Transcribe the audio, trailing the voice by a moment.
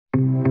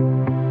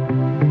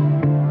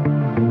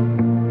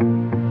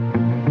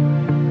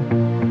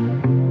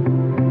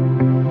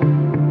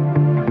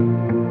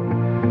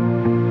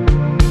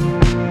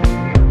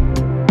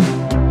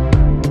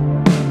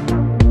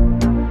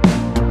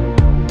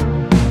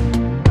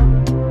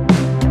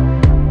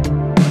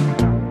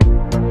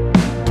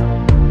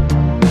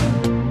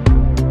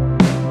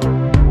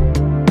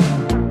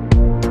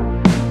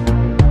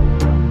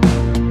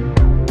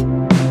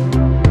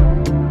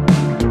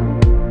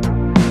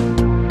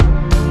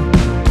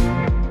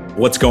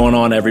What's going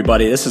on,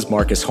 everybody? This is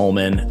Marcus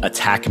Holman,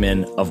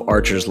 attackman of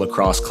Archers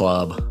Lacrosse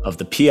Club of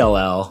the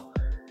PLL,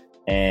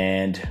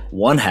 and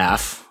one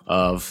half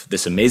of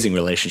this amazing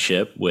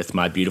relationship with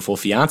my beautiful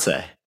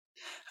fiance.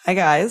 Hi,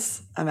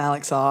 guys. I'm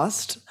Alex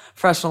Aust,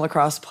 professional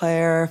lacrosse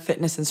player,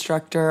 fitness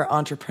instructor,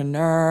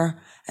 entrepreneur,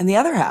 and the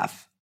other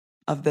half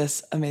of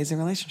this amazing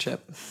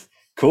relationship.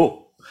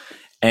 Cool.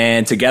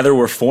 And together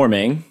we're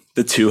forming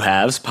the Two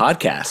Halves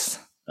podcast.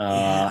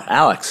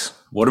 Alex,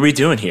 what are we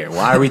doing here?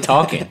 Why are we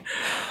talking?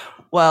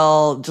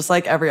 Well, just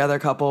like every other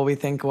couple, we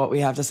think what we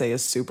have to say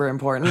is super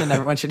important and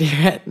everyone should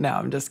hear it. No,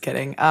 I'm just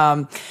kidding.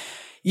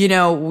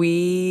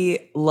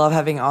 We love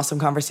having awesome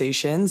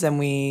conversations, and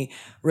we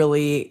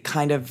really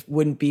kind of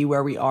wouldn't be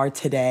where we are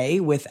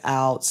today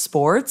without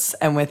sports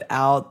and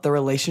without the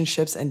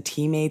relationships and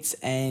teammates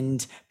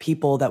and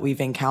people that we've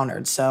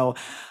encountered. So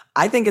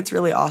I think it's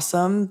really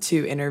awesome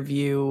to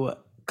interview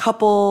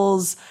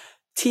couples,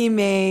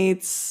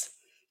 teammates,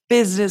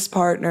 business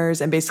partners,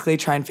 and basically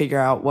try and figure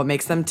out what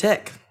makes them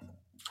tick.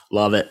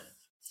 Love it.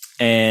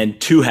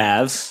 And Two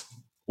Halves,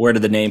 where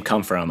did the name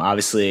come from?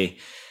 Obviously,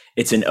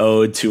 it's an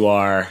ode to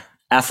our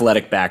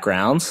athletic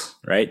backgrounds,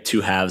 right?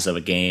 Two halves of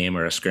a game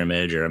or a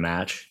scrimmage or a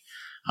match.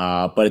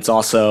 But it's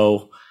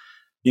also,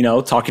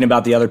 talking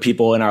about the other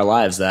people in our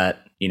lives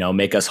that,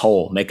 make us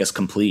whole, make us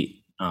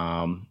complete.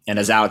 And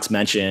as Alex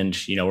mentioned,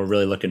 we're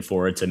really looking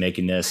forward to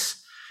making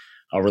this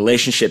a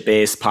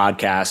relationship-based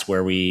podcast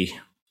where we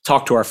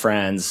talk to our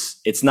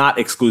friends. It's not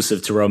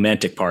exclusive to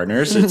romantic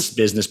partners. It's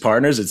business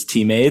partners, it's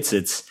teammates,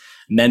 it's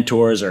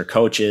mentors or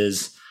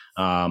coaches.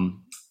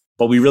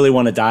 But we really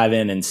want to dive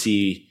in and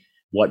see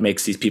what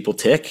makes these people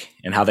tick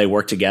and how they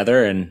work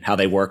together and how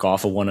they work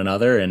off of one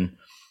another. And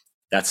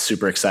that's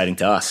super exciting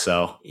to us.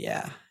 So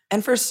yeah.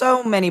 And for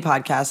so many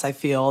podcasts, I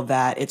feel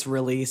that it's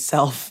really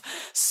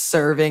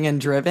self-serving and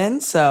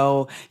driven.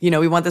 So,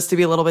 we want this to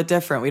be a little bit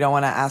different. We don't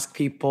want to ask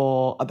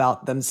people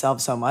about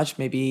themselves so much,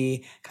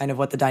 maybe kind of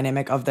what the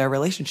dynamic of their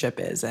relationship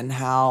is and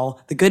how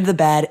the good, the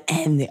bad,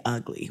 and the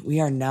ugly. We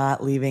are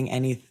not leaving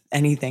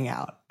anything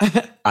out.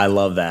 I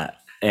love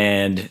that.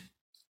 And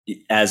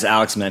as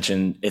Alex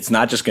mentioned, it's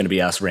not just going to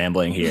be us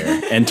rambling here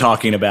and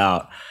talking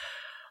about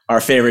our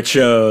favorite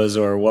shows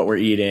or what we're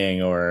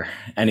eating or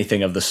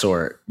anything of the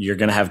sort. You're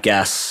going to have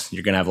guests.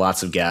 You're going to have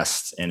lots of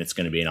guests, and it's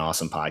going to be an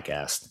awesome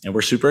podcast. And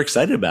we're super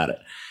excited about it.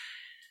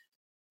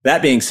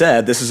 That being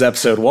said, this is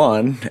episode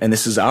 1, and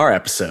this is our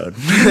episode.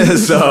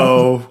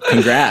 So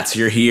congrats,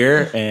 you're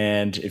here.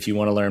 And if you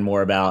want to learn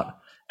more about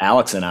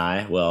Alex and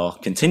I, well,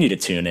 continue to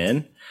tune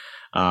in.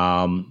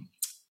 Alex,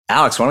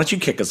 why don't you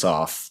kick us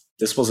off?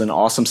 This was an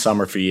awesome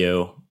summer for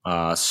you.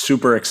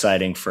 Super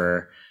exciting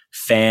for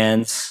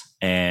fans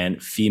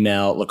and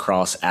female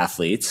lacrosse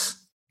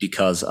athletes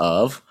because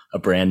of a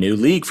brand new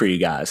league for you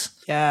guys.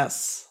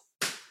 Yes.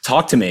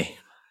 Talk to me.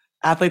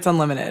 Athletes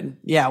Unlimited.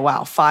 Yeah,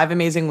 wow. 5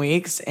 amazing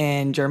weeks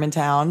in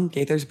Germantown,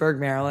 Gaithersburg,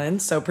 Maryland.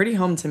 So pretty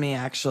home to me,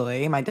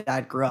 actually. My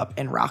dad grew up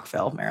in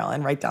Rockville,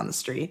 Maryland, right down the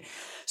street.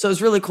 So it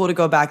was really cool to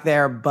go back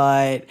there,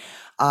 but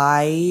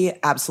I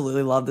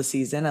absolutely loved the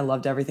season. I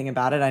loved everything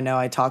about it. I know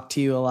I talked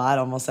to you a lot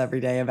almost every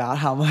day about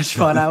how much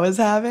fun I was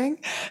having.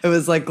 It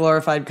was like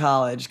glorified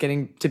college,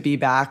 getting to be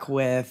back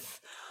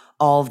with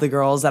all of the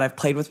girls that I've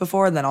played with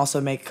before, and then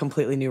also make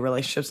completely new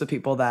relationships with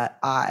people that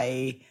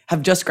I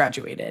have just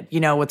graduated.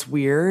 What's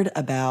weird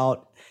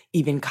about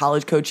even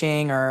college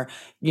coaching or,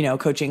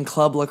 coaching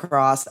club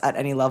lacrosse at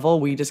any level,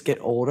 we just get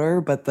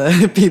older, but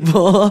the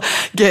people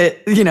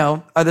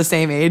are the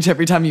same age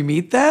every time you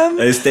meet them.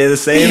 They stay the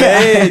same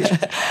age.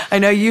 I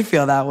know you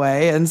feel that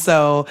way. And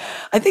so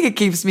I think it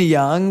keeps me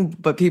young,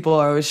 but people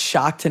are always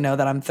shocked to know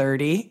that I'm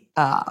 30.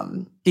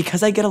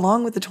 Because I get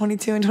along with the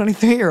 22 and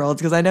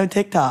 23-year-olds because I know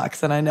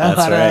TikToks and I know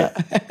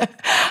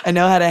I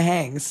know how to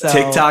hang. So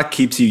TikTok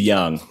keeps you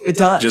young. It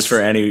does. Just for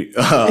any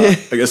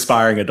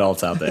aspiring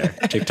adults out there.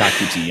 TikTok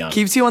keeps you young.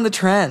 Keeps you on the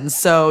trends.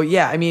 So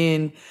yeah,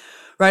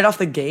 right off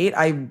the gate,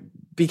 I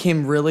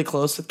became really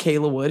close with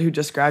Kayla Wood, who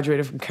just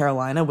graduated from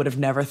Carolina. Would have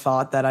never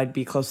thought that I'd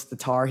be close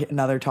to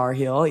another Tar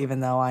Heel, even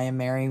though I am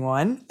marrying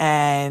one.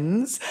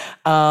 And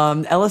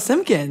Ella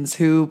Simpkins,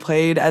 who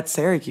played at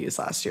Syracuse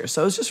last year.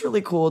 So it was just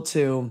really cool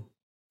to,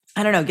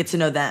 get to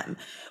know them.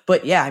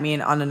 But yeah,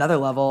 on another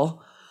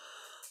level,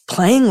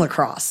 playing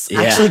lacrosse.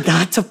 Yeah. Actually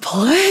got to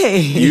play.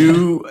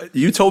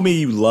 You told me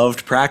you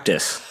loved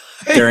practice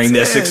during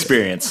this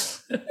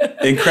experience.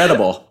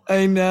 Incredible.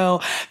 I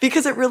know,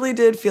 because it really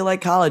did feel like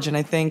college. And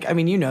I think,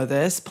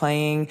 this,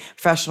 playing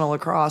professional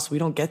lacrosse, we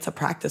don't get to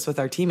practice with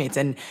our teammates.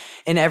 And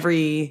in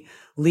every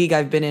league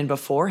I've been in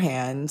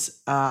beforehand,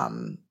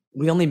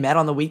 we only met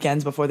on the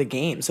weekends before the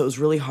game. So it was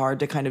really hard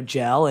to kind of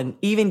gel and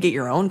even get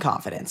your own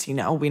confidence. We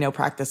know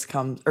confidence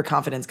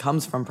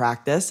comes from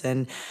practice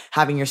and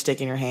having your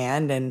stick in your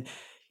hand and,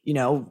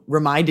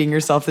 reminding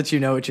yourself that you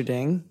know what you're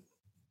doing.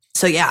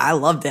 So yeah, I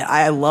loved it.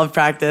 I loved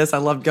practice. I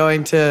loved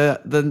going to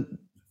the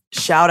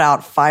shout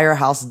out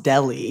Firehouse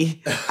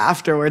Deli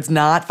afterwards,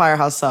 not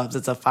Firehouse Subs.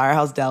 It's a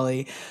Firehouse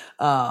Deli.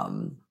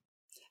 And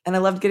I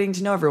loved getting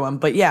to know everyone.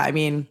 But yeah,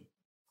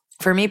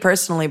 for me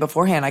personally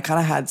beforehand, I kind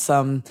of had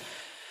some,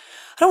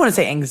 don't want to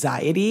say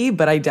anxiety,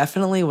 but I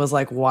definitely was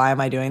like, why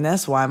am I doing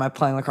this? Why am I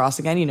playing lacrosse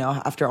again? You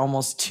know, after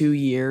almost 2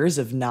 years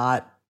of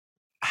not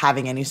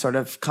having any sort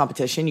of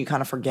competition, you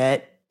kind of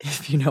forget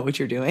if you know what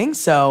you're doing.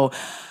 So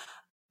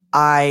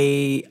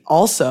I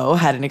also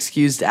had an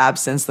excused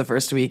absence the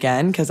first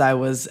weekend because I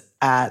was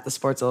at the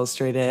Sports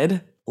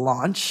Illustrated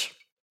launch,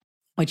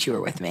 which you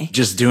were with me.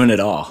 Just doing it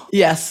all.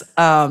 Yes.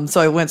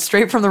 So I went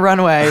straight from the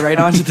runway right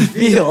onto the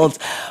field,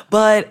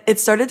 but it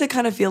started to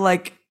kind of feel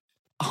like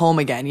home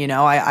again. You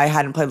know, I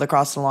hadn't played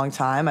lacrosse in a long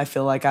time. I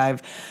feel like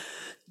I've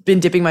been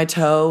dipping my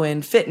toe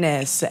in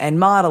fitness and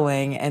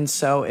modeling. And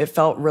so it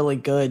felt really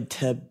good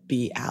to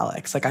be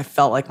Alex. Like I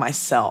felt like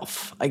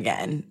myself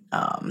again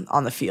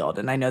on the field.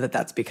 And I know that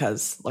that's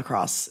because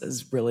lacrosse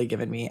has really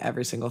given me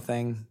every single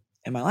thing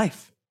in my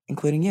life,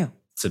 including you.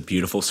 It's a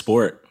beautiful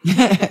sport.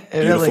 It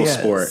Beautiful really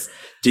sport. is.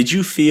 Did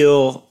you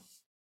feel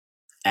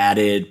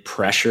added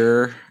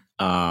pressure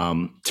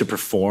to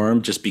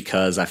perform just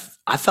because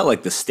I felt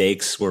like the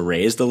stakes were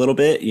raised a little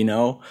bit, you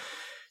know,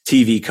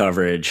 TV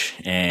coverage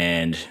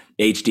and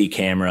HD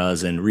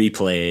cameras and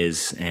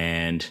replays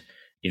and,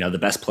 you know, the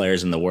best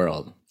players in the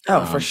world.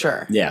 Oh, for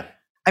sure. Yeah.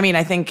 I mean,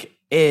 I think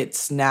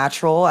it's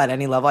natural at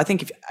any level. I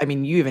think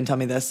you even tell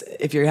me this,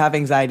 if you have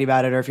anxiety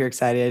about it or if you're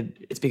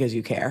excited, it's because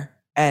you care.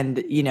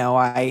 And, you know,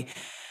 I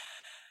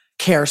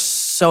care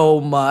so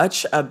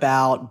much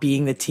about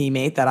being the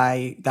teammate that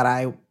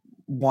I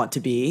want to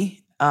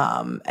be.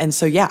 And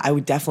so, yeah, I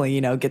would definitely,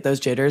 you know, get those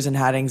jitters and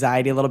had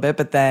anxiety a little bit,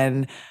 but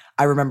then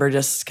I remember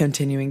just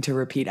continuing to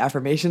repeat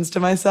affirmations to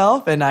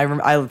myself. And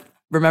I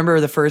remember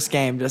the first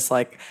game, just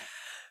like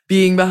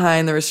being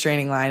behind the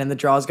restraining line and the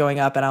draws going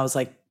up. And I was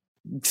like,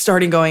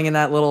 starting going in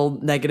that little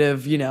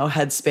negative, you know,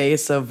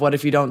 headspace of what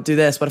if you don't do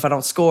this? What if I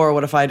don't score?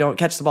 What if I don't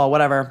catch the ball?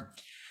 Whatever.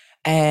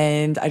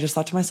 And I just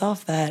thought to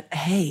myself that,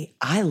 hey,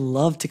 I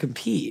love to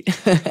compete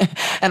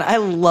and I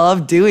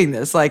love doing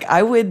this. Like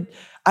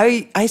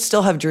I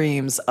still have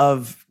dreams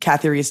of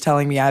Kathy Reese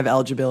telling me I have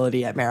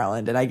eligibility at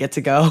Maryland and I get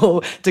to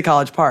go to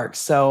College Park.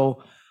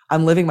 So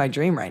I'm living my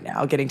dream right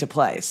now, getting to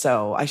play.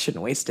 So I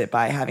shouldn't waste it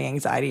by having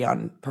anxiety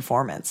on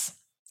performance.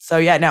 So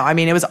yeah, no, I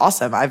mean, it was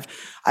awesome.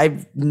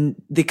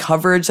 The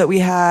coverage that we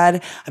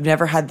had, I've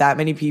never had that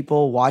many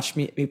people watch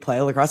me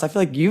play lacrosse. I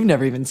feel like you've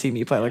never even seen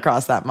me play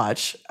lacrosse that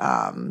much.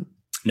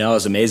 No, it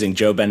was amazing.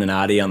 Joe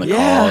Beninati on the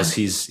Yeah. calls.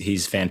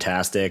 He's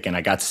fantastic. And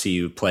I got to see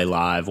you play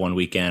live one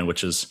weekend,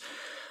 which is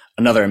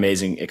another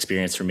amazing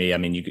experience for me. I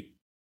mean,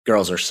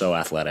 girls are so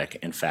athletic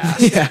and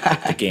fast.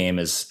 Yeah. The game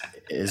is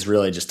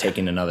really just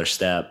taking another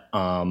step.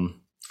 I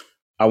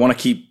want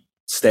to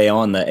stay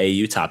on the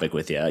AU topic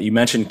with you. You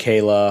mentioned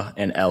Kayla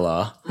and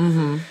Ella.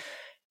 Mm-hmm.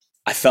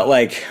 I felt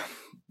like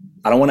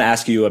I don't want to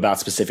ask you about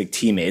specific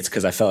teammates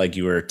because I felt like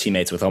you were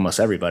teammates with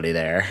almost everybody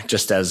there,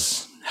 just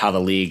as how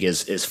the league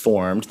is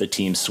formed. The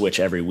teams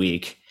switch every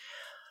week.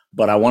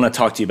 But I want to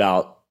talk to you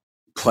about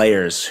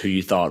players who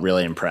you thought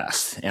really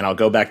impressed. And I'll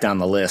go back down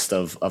the list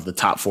of the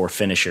top 4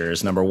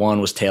 finishers. Number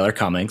 1 was Taylor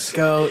Cummings.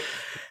 Goat.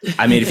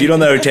 I mean, if you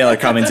don't know who Taylor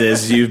Cummings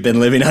is, you've been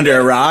living under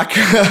a rock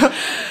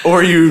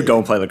or you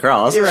don't play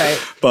lacrosse. You're right.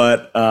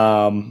 But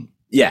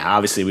yeah,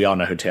 obviously we all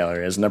know who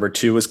Taylor is. Number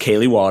 2 was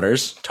Kaylee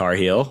Waters, Tar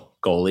Heel,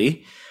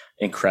 goalie,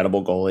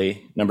 incredible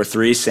goalie. Number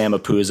 3, Sam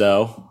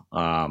Apuzzo.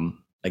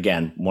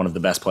 Again, one of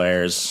the best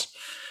players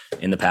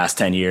in the past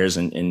 10 years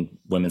in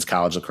women's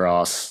college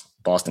lacrosse,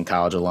 Boston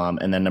College alum.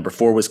 And then number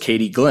 4 was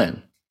Katie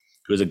Glynn,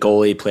 who was a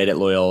goalie, played at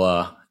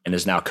Loyola, and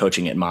is now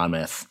coaching at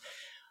Monmouth.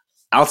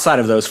 Outside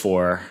of those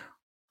 4,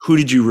 who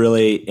did you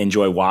really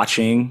enjoy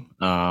watching,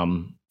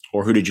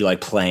 or who did you like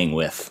playing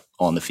with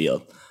on the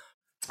field?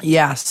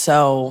 Yeah.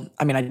 So,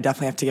 I mean, I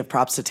definitely have to give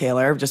props to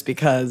Taylor just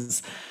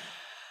because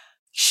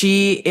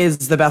she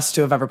is the best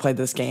to have ever played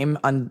this game,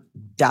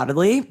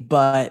 undoubtedly,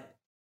 but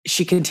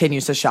she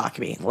continues to shock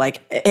me.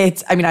 Like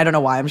I don't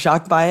know why I'm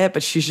shocked by it,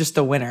 but she's just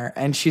a winner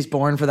and she's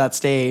born for that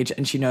stage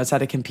and she knows how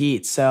to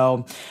compete.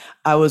 So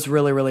I was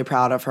really, really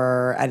proud of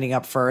her ending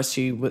up first.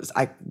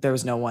 There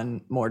was no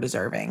one more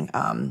deserving.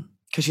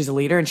 Because she's a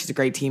leader and she's a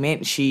great teammate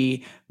and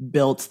she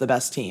built the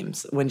best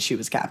teams when she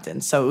was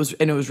captain. So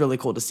it was really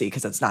cool to see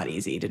because it's not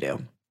easy to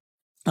do.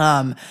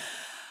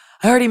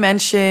 I already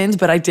mentioned,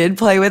 but I did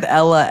play with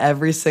Ella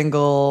every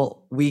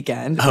single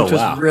weekend, which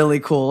was really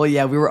cool.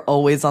 Yeah, we were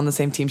always on the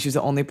same team. She was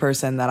the only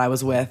person that I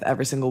was with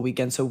every single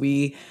weekend. So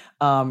we,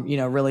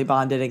 really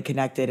bonded and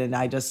connected. And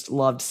I just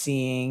loved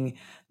seeing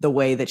the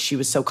way that she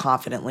was so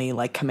confidently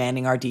like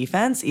commanding our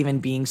defense, even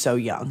being so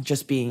young,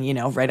 just being,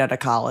 right out of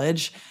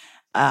college.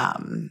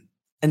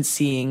 And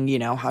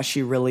seeing, how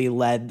she really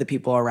led the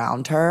people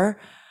around her.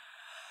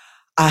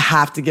 I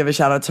have to give a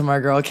shout out to my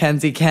girl,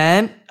 Kenzie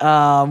Kent.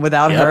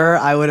 Without her,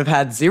 I would have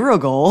had 0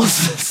 goals.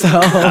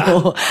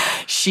 So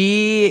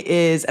she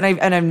is, and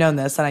I've known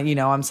this, and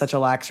I'm such a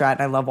lax rat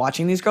and I love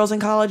watching these girls in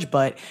college,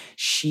 but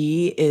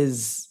she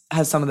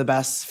has some of the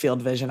best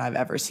field vision I've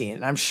ever seen.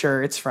 And I'm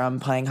sure it's from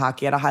playing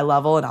hockey at a high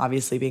level and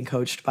obviously being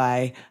coached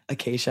by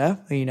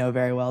Acacia, who you know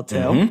very well too.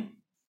 Mm-hmm.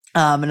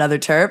 Another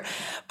Terp,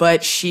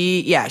 but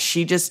she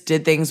just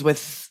did things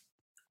with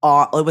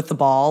the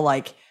ball,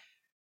 like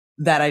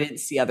that I didn't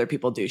see other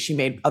people do. She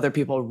made other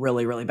people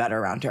really, really better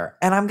around her.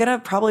 And I'm going to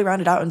probably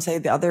round it out and say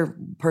the other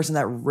person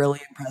that really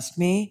impressed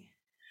me,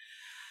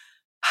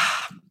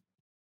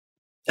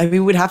 I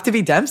mean, would have to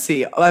be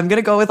Dempsey. I'm going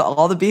to go with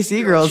all the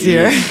BC girls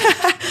here.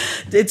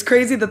 It's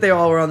crazy that they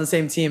all were on the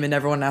same team and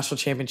never won a national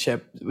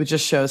championship, which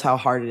just shows how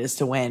hard it is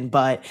to win.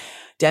 But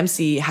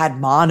Dempsey had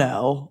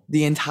mono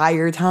the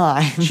entire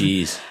time.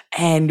 Jeez.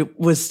 And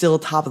was still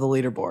top of the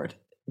leaderboard.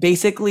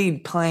 Basically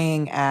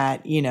playing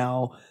at,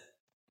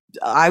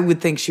 I would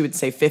think she would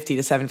say 50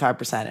 to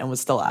 75% and was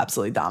still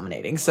absolutely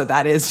dominating. So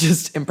that is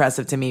just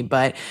impressive to me.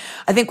 But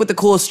I think with the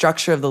coolest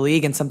structure of the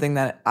league and something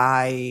that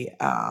I,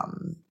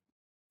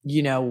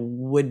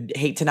 would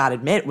hate to not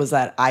admit was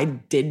that I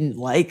didn't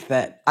like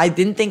that. I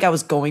didn't think I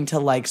was going to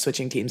like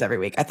switching teams every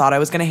week. I thought I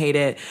was going to hate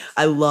it.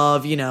 I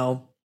love,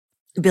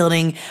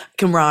 building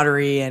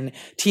camaraderie and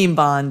team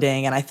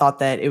bonding. And I thought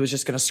that it was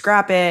just going to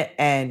scrap it.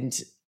 And,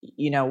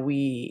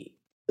 we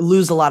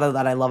lose a lot of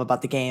that I love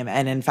about the game.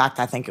 And in fact,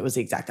 I think it was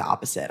the exact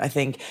opposite. I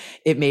think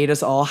it made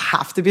us all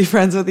have to be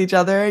friends with each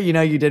other. You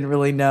didn't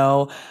really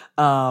know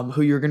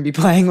who you were going to be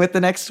playing with the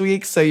next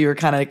week. So you were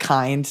kind of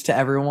kind to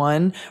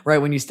everyone right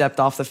when you stepped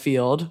off the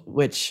field,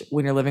 which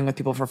when you're living with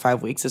people for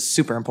 5 weeks is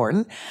super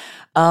important.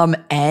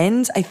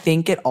 And I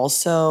think it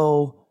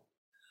also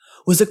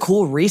was a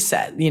cool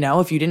reset.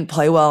 If you didn't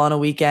play well on a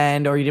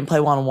weekend or you didn't play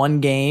well on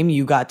one game,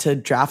 you got to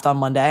draft on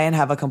Monday and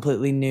have a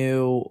completely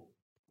new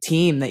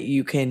team that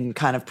you can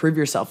kind of prove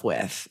yourself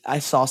with. I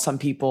saw some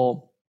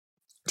people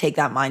take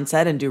that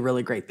mindset and do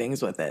really great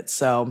things with it.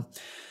 So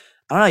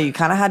I don't know, you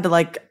kind of had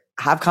to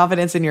have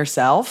confidence in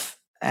yourself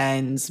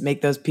and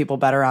make those people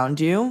better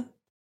around you.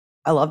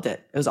 I loved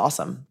it. It was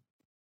awesome.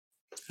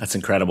 That's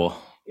incredible.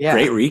 Yeah.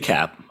 Great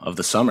recap of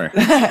the summer.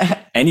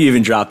 And you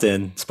even dropped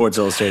in Sports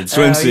Illustrated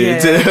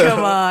swimsuit too.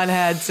 Come on,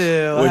 had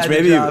to. Which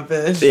maybe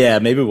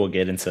we'll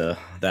get into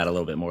that a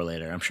little bit more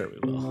later. I'm sure we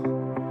will.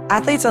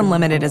 Athletes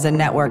Unlimited is a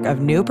network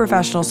of new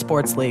professional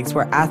sports leagues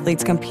where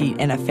athletes compete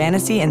in a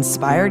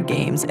fantasy-inspired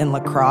games in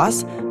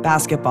lacrosse,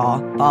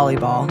 basketball,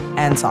 volleyball,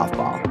 and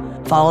softball.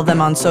 Follow them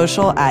on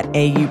social at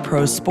AU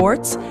Pro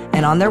Sports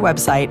and on their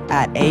website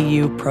at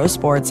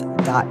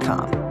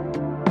auprosports.com.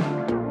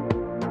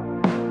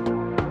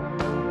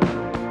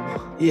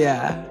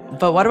 Yeah.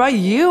 But what about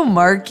you,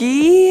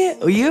 Marky?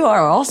 You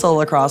are also a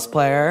lacrosse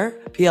player,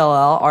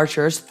 PLL,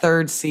 Archers,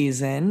 3rd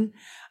season.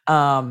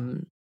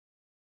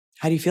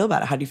 How do you feel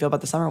about it? How do you feel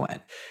about the summer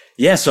went?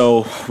 Yeah,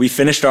 so we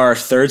finished our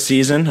 3rd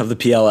season of the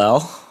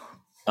PLL.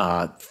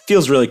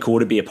 Feels really cool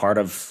to be a part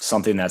of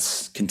something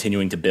that's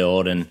continuing to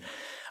build, and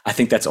I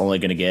think that's only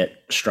going to get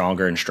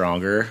stronger and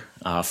stronger.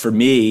 For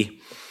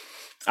me,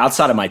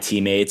 outside of my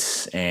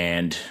teammates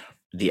and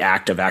the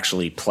act of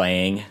actually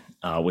playing,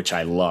 which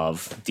I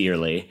love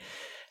dearly,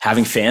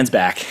 having fans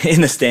back in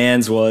the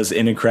stands was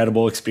an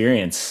incredible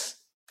experience.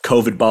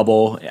 COVID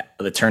bubble,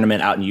 the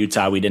tournament out in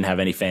Utah, we didn't have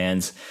any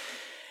fans.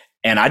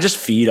 And I just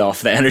feed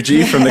off the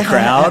energy from the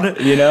crowd.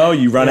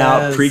 You run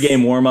out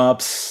pregame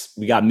warmups.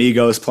 We got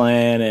Migos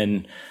playing,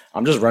 and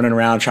I'm just running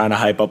around trying to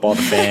hype up all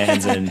the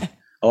fans. And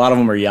a lot of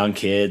them are young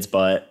kids,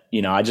 but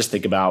I just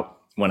think about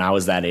when I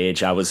was that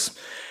age. I was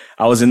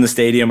in the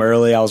stadium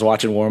early. I was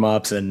watching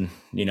warmups, and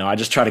I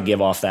just try to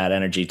give off that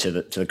energy to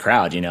the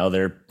crowd.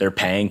 They're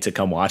paying to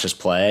come watch us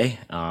play.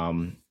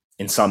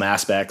 In some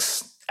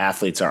aspects,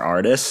 athletes are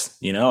artists,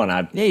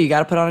 and you got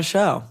to put on a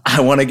show.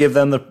 I want to give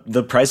them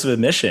the price of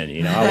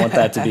admission. I want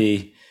that to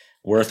be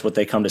worth what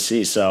they come to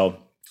see. So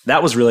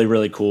that was really,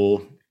 really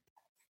cool.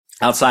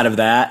 Outside of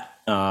that,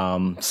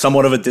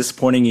 somewhat of a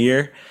disappointing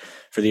year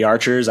for the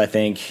Archers. I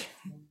think,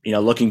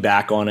 looking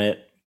back on it,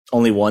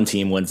 only one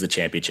team wins the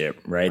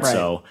championship, right?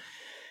 So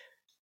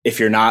if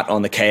you're not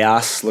on the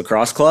Chaos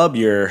Lacrosse Club,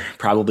 you're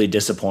probably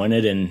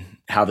disappointed in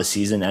how the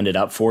season ended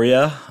up for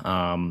you.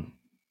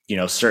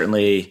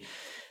 Certainly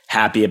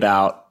happy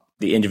about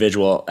the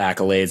individual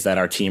accolades that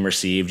our team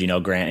received,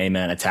 Grant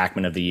Ament,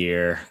 Attackman of the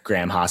Year,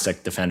 Graham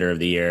Hosek, Defender of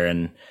the Year,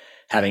 and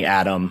having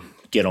Adam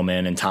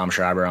Gittleman and Tom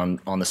Schreiber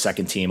on the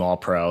second team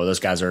All-Pro. Those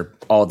guys are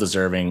all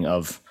deserving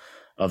of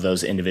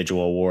those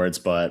individual awards.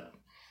 But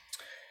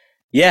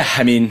yeah,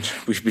 I mean,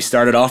 we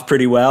started off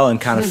pretty well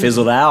and kind of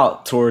fizzled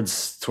out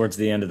towards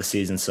the end of the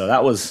season. So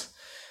that was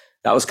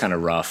kind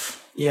of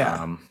rough.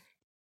 Yeah.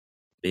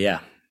 But yeah.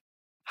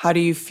 How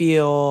do you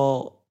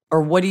feel,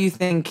 or what do you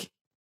think,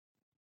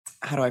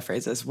 how do I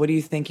phrase this? What do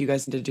you think you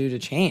guys need to do to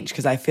change?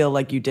 Because I feel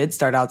like you did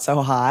start out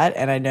so hot,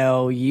 and I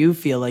know you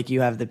feel like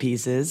you have the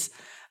pieces.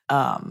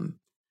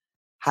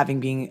 Having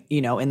been,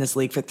 in this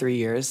league for 3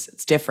 years,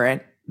 it's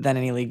different than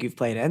any league you've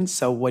played in.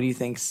 So what do you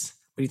think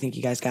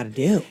you guys got to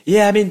do?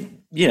 Yeah, I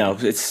mean,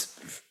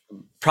 it's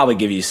probably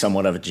give you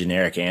somewhat of a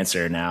generic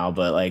answer now,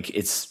 but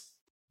it's,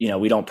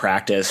 we don't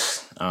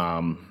practice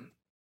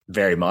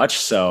very much.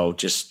 So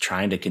just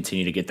trying to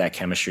continue to get that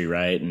chemistry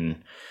right.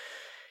 And,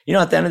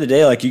 at the end of the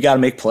day, you got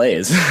to make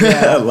plays.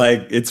 Yeah.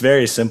 It's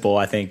very simple.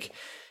 I think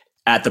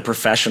at the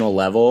professional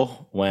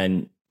level,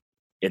 when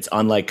it's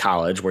unlike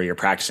college where you're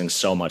practicing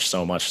so much,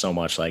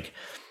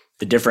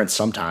 the difference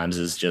sometimes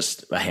is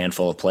just a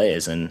handful of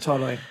plays, and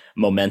Totally.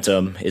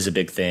 momentum is a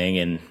big thing.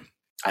 And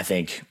I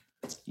think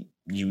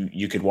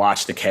you could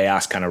watch the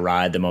chaos kind of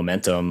ride the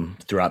momentum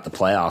throughout the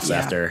playoffs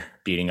after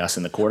beating us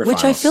in the quarterfinals.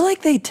 Which I feel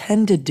like they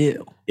tend to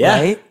do,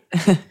 right?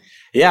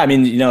 Yeah, I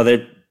mean,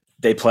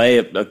 they play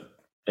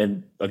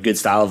a good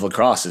style of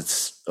lacrosse.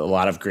 It's a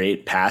lot of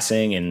great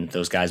passing, and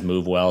those guys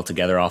move well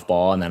together off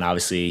ball. And then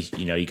obviously,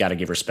 you got to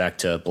give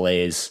respect to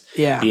Blaze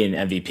being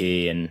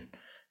MVP, and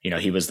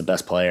he was the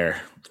best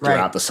player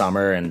throughout the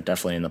summer and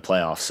definitely in the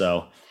playoffs.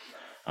 So,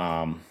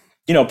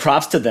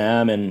 props to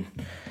them. And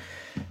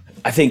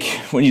I think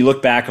when you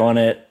look back on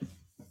it,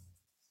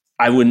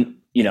 I wouldn't,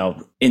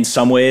 in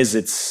some ways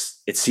it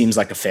seems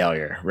like a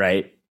failure,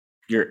 right?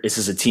 This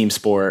is a team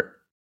sport.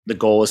 The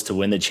goal is to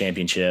win the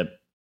championship.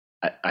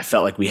 I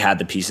felt like we had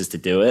the pieces to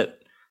do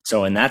it.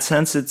 So in that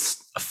sense,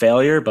 it's a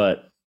failure.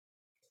 But,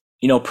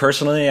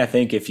 personally, I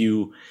think if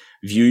you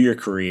view your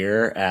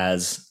career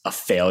as a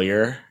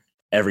failure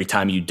every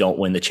time you don't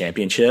win the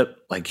championship,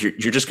 like you're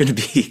just going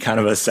to be kind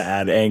of a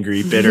sad,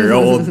 angry, bitter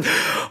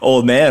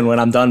old man when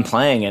I'm done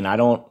playing. And I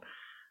don't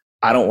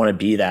want to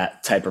be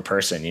that type of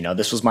person.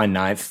 This was my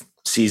 9th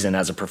season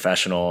as a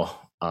professional.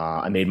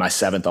 I made my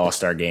 7th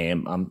All-Star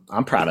game.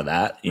 I'm proud of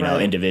that,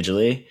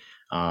 individually.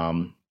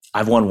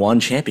 I've won 1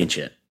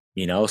 championship,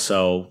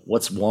 so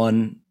what's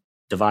 1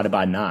 divided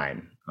by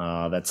 9?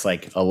 That's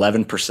like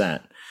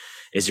 11%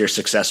 is your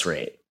success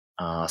rate.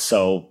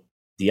 So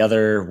the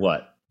other,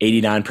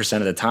 89%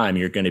 of the time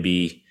you're going to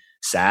be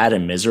sad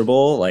and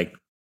miserable. Like,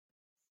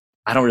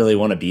 I don't really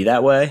want to be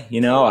that way.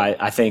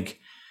 I think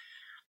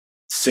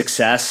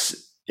success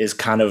is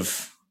kind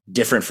of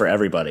different for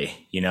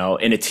everybody. In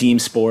a team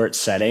sport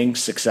setting,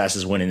 success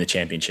is winning the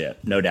championship,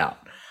 no doubt.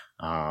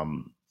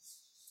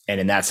 And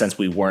in that sense,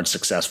 we weren't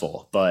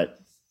successful. But,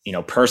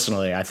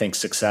 personally, I think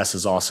success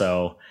is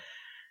also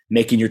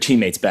making your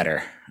teammates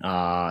better.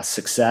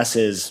 Success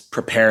is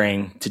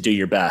preparing to do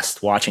your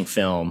best, watching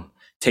film,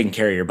 taking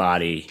care of your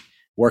body,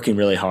 working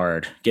really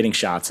hard, getting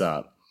shots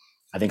up.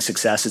 I think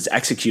success is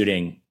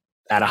executing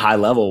at a high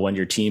level when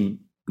your team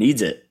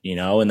needs it,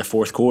 in the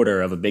fourth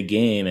quarter of a big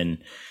game, and,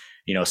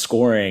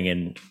 scoring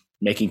and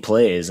making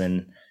plays.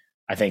 And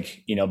I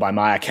think, by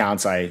my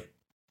accounts, I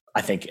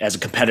think as a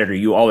competitor,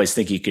 you always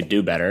think you could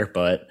do better.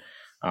 But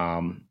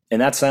in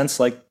that sense,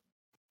 like,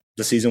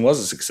 the season was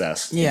a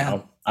success.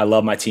 Yeah. I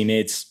love my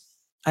teammates.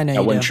 I know I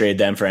wouldn't trade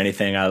them for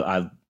anything.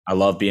 I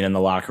love being in the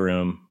locker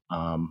room.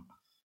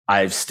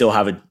 I still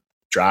have a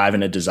drive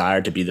and a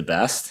desire to be the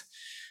best,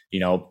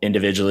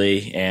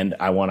 individually. And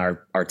I want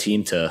our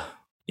team to,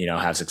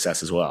 have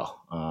success as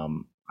well.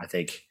 I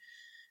think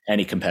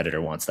any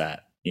competitor wants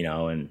that,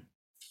 and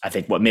I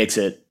think what makes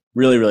it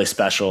really, really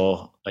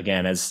special,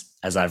 again, as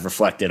I've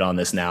reflected on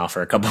this now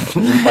for a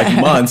couple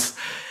months,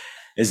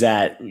 is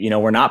that,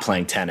 we're not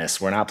playing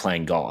tennis. We're not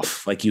playing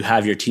golf. Like, you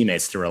have your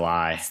teammates to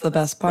rely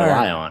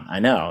on. I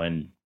know.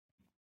 And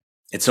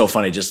it's so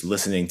funny just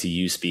listening to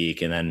you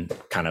speak, and then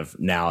kind of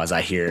now as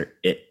I hear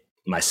it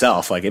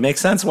myself, like, it makes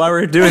sense why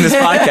we're doing this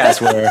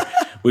podcast where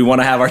we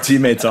want to have our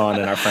teammates on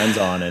and our friends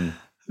on and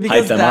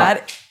hype them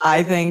up.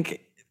 I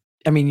think,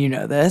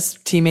 this,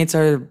 teammates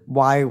are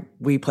why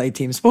we play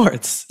team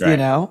sports.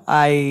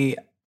 Right.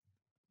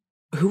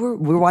 We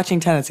were watching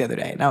tennis the other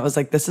day, and I was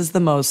like, this is the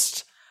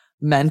most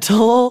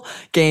mental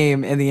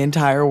game in the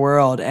entire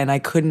world. And I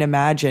couldn't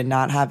imagine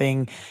not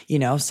having,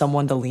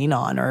 someone to lean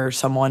on, or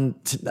someone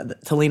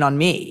to lean on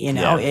me.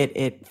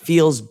 It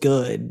feels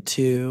good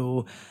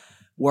to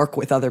work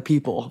with other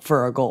people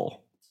for a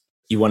goal.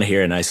 You want to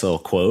hear a nice little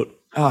quote?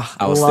 Oh,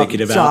 I was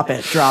thinking about.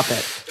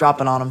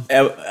 Drop it on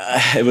them.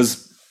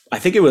 I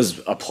think it was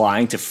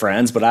applying to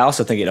friends, but I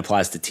also think it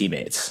applies to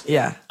teammates.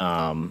 Yeah.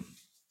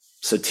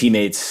 So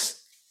teammates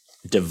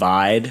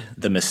divide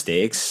the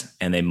mistakes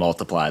and they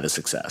multiply the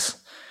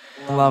success.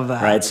 I love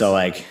that. Right. So,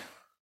 like,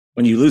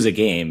 when you lose a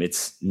game,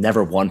 it's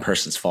never one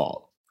person's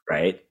fault,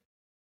 right?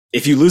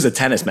 If you lose a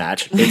tennis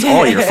match, it's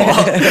all your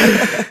fault.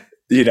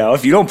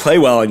 If you don't play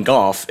well in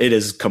golf, it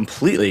is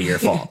completely your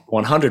fault,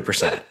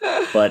 100%.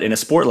 But in a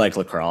sport like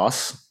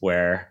lacrosse,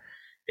 where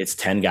it's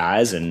 10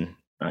 guys and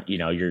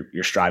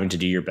you're striving to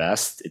do your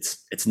best,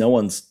 it's no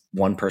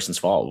one person's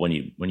fault when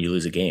you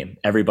lose a game.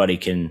 Everybody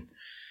can,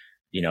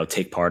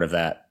 take part of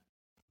that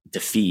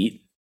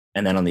defeat.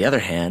 And then on the other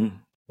hand,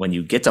 when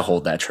you get to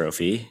hold that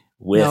trophy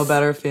with no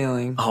better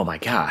feeling. Oh my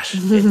gosh,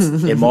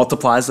 it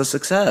multiplies the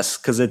success,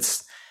 because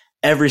it's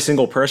every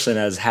single person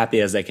as happy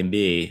as they can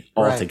be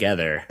all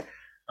together.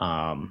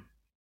 And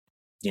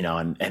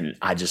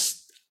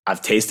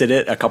I've tasted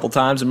it a couple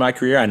times in my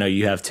career. I know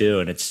you have too.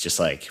 And it's just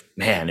like,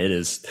 man, it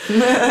is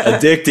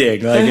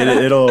addicting. Like,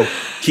 it'll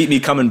keep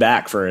me coming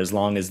back for as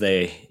long as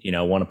they,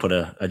 want to put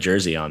a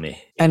jersey on me.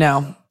 I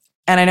know.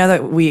 And I know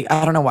that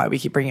I don't know why we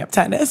keep bringing up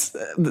tennis.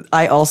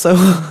 I also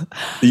the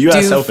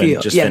U.S. Open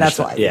just finished. That's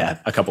why. Yeah,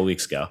 a couple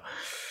weeks ago.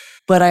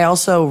 But I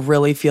also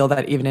really feel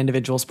that even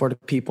individual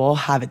sport people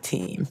have a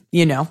team.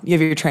 You have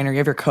your trainer, you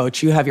have your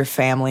coach, you have your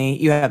family,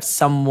 you have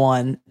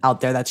someone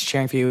out there that's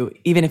cheering for you.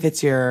 Even if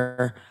it's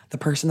the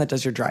person that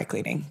does your dry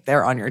cleaning,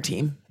 they're on your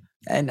team.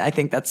 And I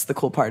think that's the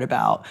cool part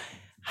about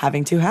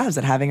having two halves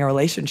and having a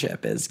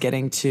relationship, is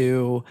getting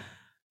to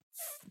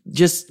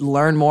just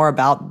learn more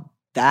about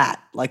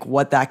that, like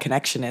what that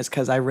connection is.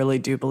 Cause I really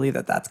do believe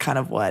that that's kind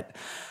of what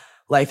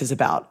life is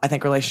about. I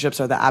think relationships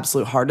are the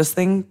absolute hardest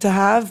thing to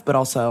have, but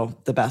also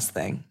the best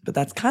thing. But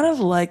that's kind of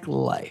like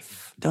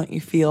life, don't you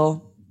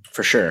feel?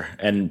 For sure.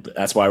 And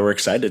that's why we're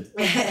excited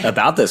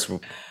about this.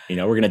 You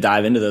know, we're going to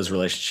dive into those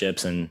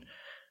relationships, and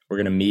we're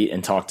going to meet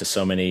and talk to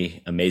so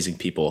many amazing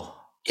people.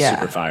 Yeah.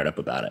 Super fired up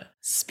about it.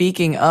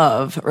 Speaking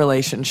of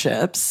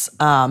relationships,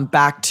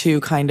 back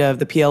to kind of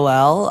the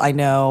PLL. I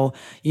know,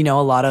 a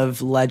lot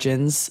of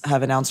legends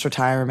have announced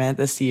retirement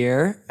this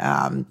year.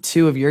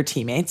 Two of your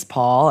teammates,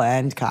 Paul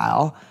and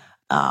Kyle.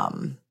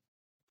 I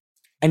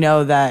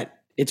know that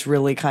it's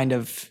really kind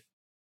of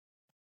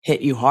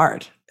hit you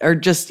hard, or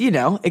just,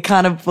 it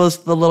kind of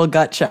was the little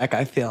gut check,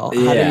 I feel.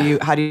 Yeah.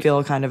 How do you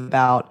feel kind of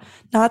about,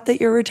 not that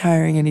you're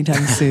retiring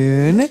anytime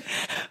soon,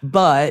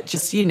 but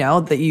just,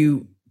 that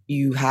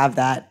you have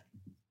that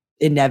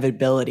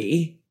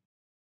inevitability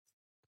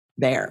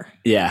there.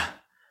 Yeah.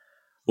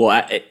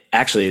 Well,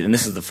 actually, and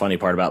this is the funny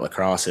part about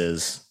lacrosse,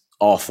 is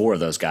all four of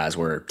those guys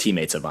were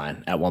teammates of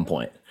mine at one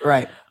point.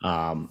 Right.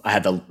 I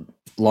had the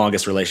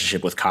longest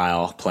relationship with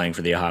Kyle playing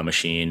for the Ohio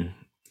Machine,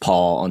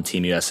 Paul on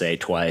Team USA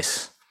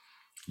twice,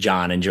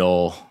 John and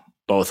Joel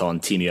both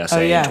on Team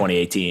USA in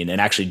 2018, and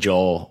actually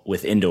Joel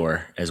with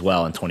indoor as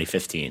well in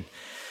 2015.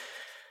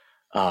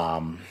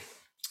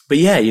 But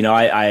yeah,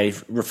 I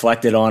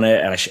reflected on it,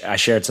 and I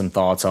shared some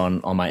thoughts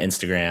on my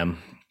Instagram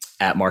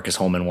at Marcus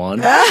Holman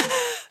 1.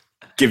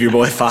 Give your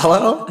boy a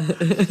follow.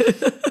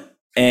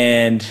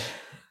 And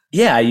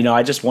yeah,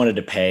 I just wanted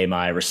to pay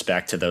my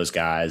respect to those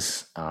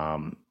guys.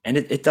 And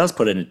it does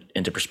put it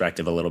into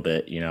perspective a little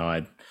bit.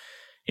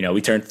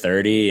 We turned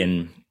 30,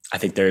 and I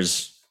think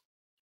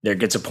there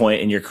gets a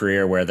point in your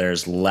career where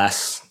there's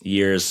less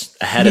years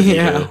ahead of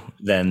you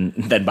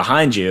than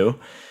behind you,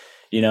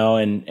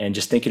 and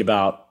just thinking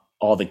about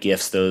all the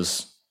gifts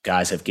those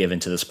guys have given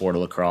to the sport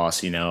of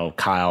lacrosse,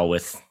 Kyle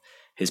with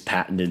his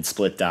patented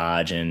split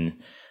dodge, and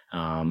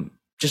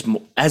just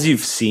as you've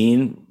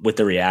seen with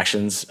the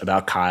reactions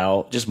about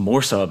Kyle, just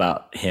more so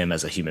about him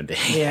as a human being.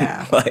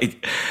 Yeah.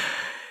 Like,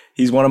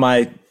 he's one of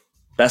my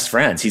best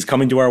friends. He's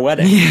coming to our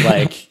wedding.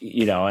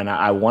 Yeah. And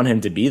I want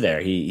him to be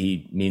there.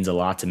 He means a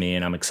lot to me,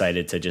 and I'm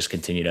excited to just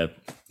continue to,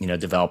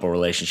 develop a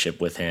relationship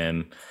with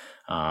him.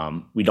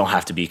 We don't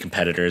have to be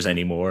competitors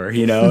anymore.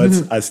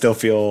 I still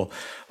feel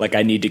like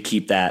I need to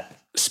keep that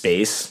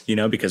space,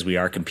 because we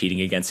are competing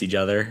against each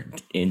other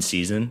in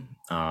season.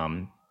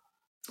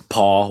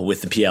 Paul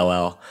with the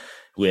PLL,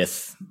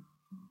 with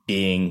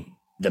being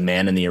the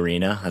man in the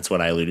arena. That's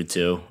what I alluded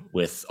to,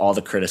 with all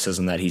the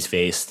criticism that he's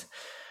faced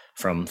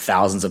from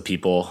thousands of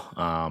people.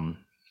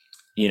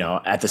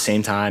 At the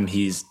same time,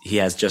 he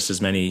has just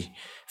as many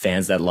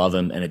fans that love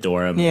him and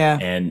adore him. Yeah.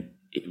 And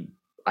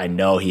I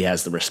know he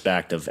has the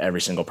respect of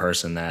every single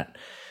person that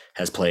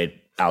has played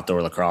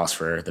outdoor lacrosse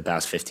for the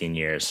past 15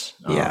 years.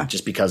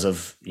 Just because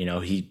of,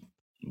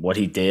 what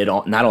he did,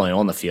 not only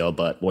on the field,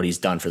 but what he's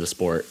done for the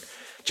sport,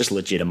 just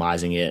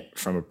legitimizing it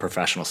from a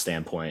professional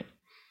standpoint.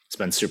 It's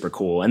been super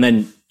cool. And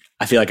then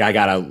I feel like I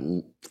got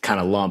to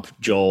kind of lump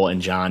Joel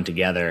and John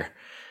together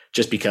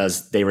just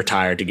because they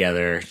retired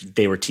together.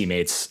 They were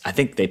teammates. I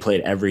think they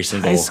played every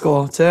single high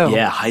school too.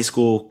 Yeah. High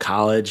school,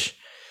 college.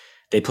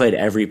 They played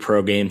every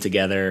pro game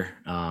together.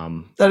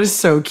 That is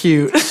so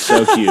cute.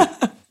 So cute.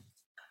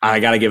 I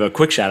got to give a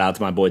quick shout out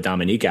to my boy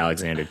Dominique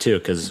Alexander too,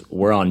 because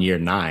we're on year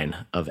 9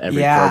 of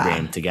every pro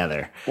game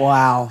together.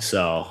 Wow.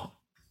 So,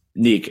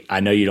 Nick,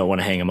 I know you don't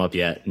want to hang him up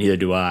yet. Neither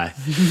do I.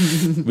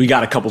 We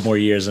got a couple more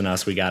years in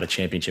us. We got a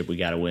championship we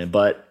got to win.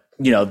 But,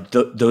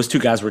 those two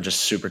guys were just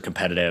super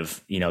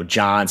competitive.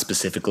 John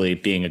specifically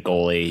being a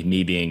goalie,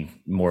 me being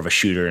more of a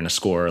shooter and a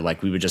scorer.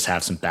 Like, we would just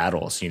have some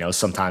battles.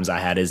 Sometimes I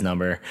had his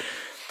number.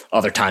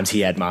 Other times he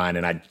had mine,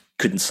 and I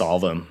couldn't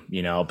solve him,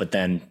 But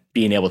then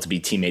being able to be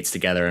teammates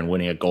together and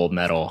winning a gold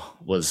medal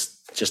was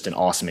just an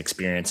awesome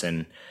experience.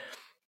 And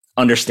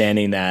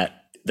understanding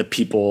that the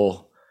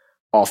people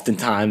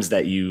oftentimes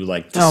that you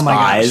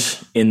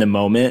despise in the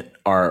moment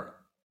are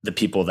the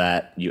people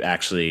that you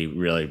actually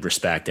really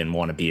respect and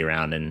want to be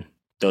around. And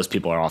those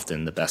people are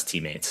often the best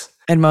teammates.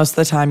 And most of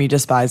the time you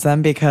despise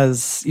them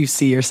because you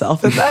see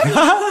yourself in them.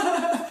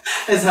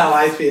 Is how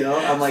I feel.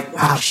 I'm like,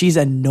 wow, she's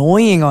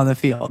annoying on the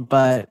field.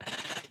 But,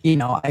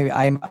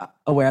 I'm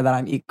aware that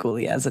I'm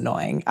equally as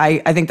annoying. I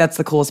think that's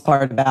the coolest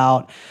part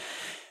about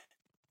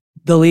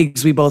the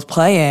leagues we both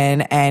play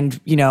in. And,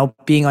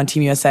 being on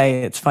Team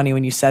USA, it's funny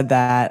when you said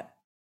that.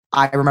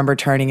 I remember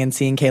turning and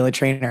seeing Kayla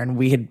Trainer, and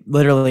we had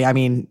literally,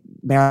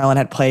 Maryland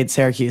had played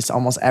Syracuse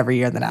almost every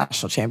year in the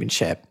national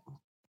championship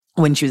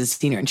when she was a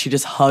senior, and she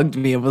just hugged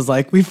me and was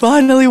like, we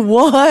finally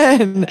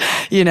won.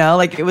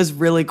 It was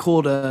really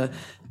cool to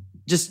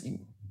just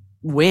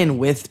win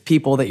with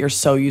people that you're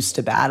so used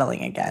to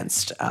battling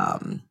against.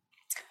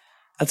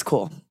 That's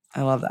cool.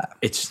 I love that.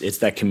 It's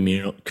that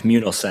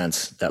communal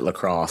sense that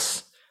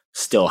lacrosse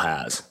still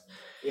has.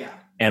 Yeah.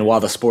 And while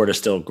the sport is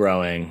still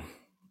growing,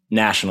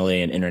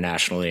 nationally and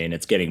internationally, and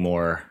it's getting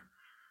more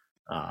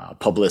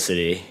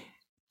publicity.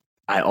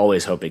 I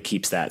always hope it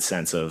keeps that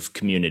sense of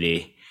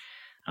community.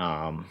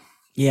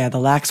 Yeah, the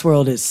lax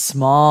world is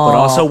small. But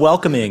also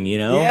welcoming,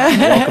 Yeah.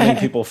 welcoming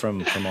people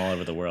from all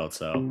over the world.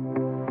 So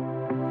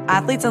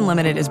Athletes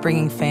Unlimited is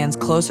bringing fans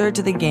closer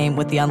to the game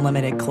with the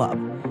Unlimited Club.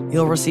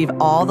 You'll receive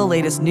all the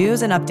latest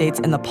news and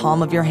updates in the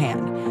palm of your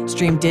hand,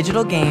 stream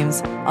digital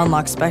games,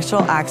 unlock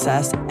special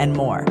access, and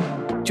more.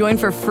 Join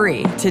for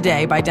free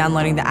today by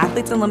downloading the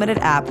Athletes Unlimited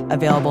app,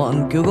 available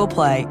in Google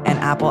Play and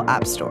Apple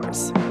App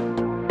Stores.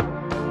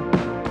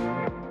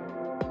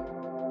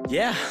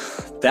 yeah,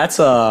 that's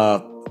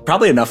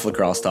probably enough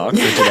lacrosse talk for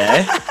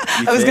today.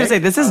 I was going to say,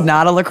 this is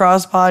not a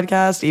lacrosse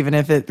podcast, even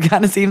if it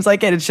kind of seems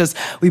like it. It's just,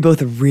 we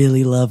both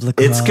really love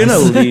lacrosse.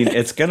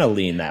 It's gonna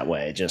lean that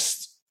way,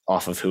 just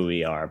off of who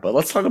we are. But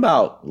let's talk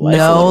about life.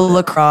 No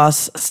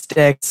lacrosse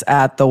sticks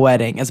at the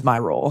wedding is my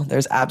rule.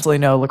 There's absolutely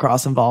no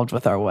lacrosse involved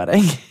with our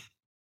wedding.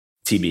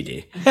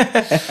 TBD.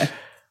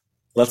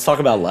 Let's talk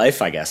about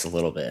life, I guess, a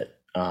little bit.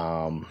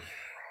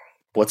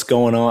 What's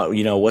going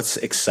on? What's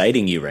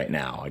exciting you right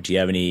now? Do you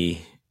have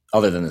any,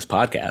 other than this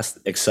podcast,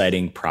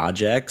 exciting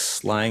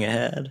projects lying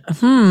ahead?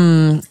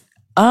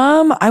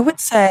 I would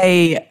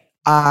say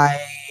I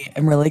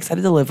am really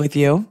excited to live with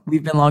you.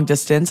 We've been long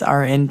distance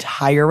our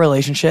entire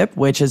relationship,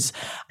 which is,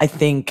 I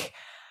think,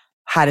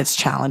 had its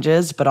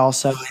challenges, but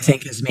also I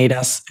think has made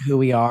us who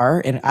we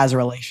are as a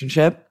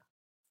relationship.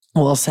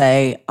 We'll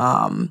say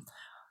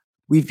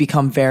we've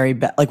become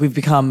we've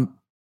become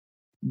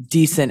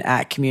decent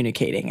at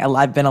communicating.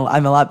 I'm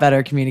a lot better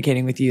at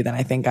communicating with you than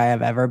I think I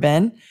have ever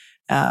been.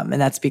 And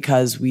that's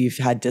because we've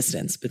had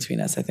distance between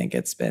us. I think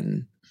it's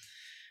been,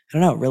 I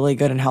don't know, really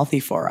good and healthy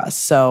for us.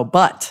 So,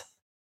 but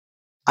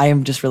I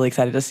am just really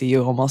excited to see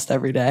you almost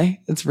every day.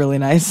 It's really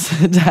nice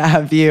to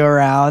have you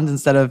around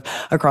instead of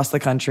across the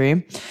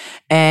country.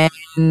 And,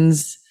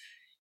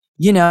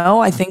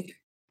 I think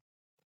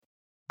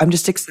I'm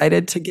just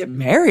excited to get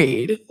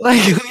married.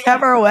 Like, we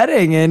have our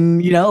wedding in,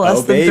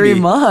 less than 3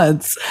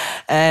 months.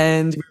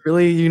 And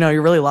really,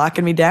 you're really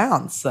locking me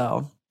down.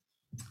 So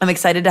I'm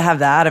excited to have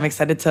that. I'm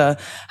excited to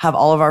have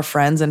all of our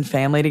friends and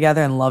family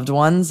together and loved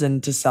ones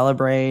and to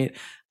celebrate,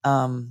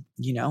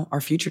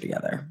 our future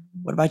together.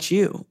 What about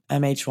you,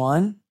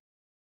 MH1?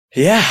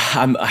 Yeah,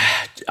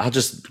 I'll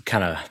just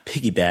kind of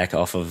piggyback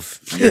off of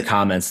your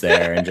comments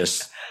there and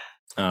just,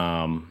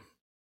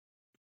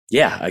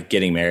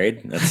 getting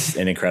married. That's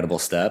an incredible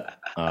step.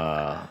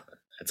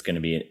 It's going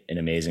to be an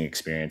amazing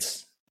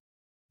experience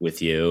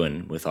with you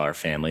and with our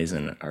families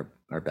and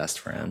our best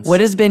friends. What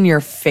has been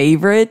your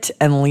favorite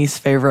and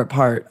least favorite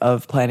part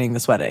of planning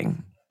this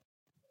wedding?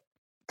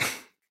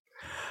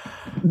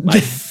 My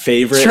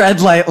favorite.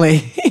 Tread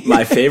lightly.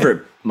 my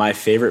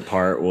favorite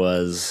part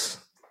was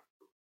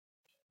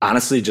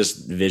honestly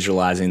just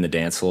visualizing the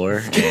dance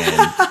floor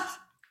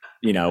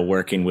and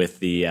working with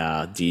the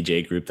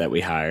DJ group that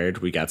we hired.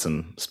 We got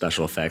some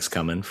special effects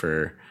coming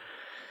for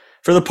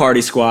the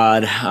party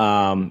squad.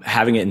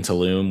 Having it in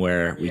Tulum,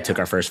 where we took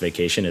our first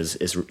vacation, is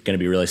going to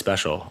be really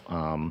special.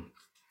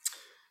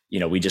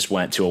 We just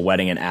went to a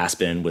wedding in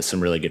Aspen with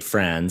some really good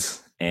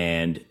friends,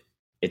 and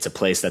it's a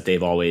place that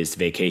they've always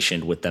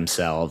vacationed with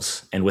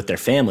themselves and with their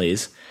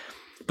families,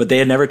 but they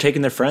had never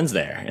taken their friends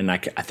there. And I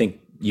think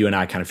you and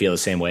I kind of feel the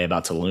same way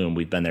about Tulum.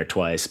 We've been there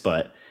twice,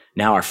 but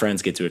now our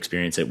friends get to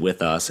experience it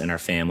with us and our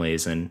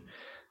families. And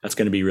that's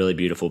going to be really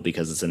beautiful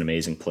because it's an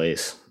amazing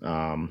place.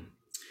 I'm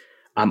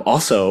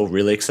also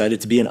really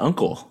excited to be an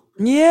uncle.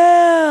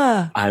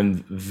 Yeah.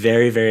 I'm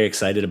very, very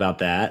excited about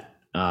that.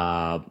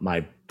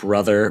 My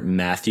brother,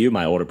 Matthew,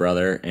 my older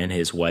brother, and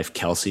his wife,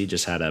 Kelsey,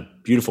 just had a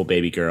beautiful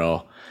baby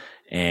girl.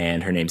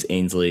 And her name's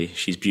Ainsley.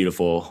 She's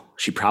beautiful.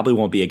 She probably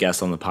won't be a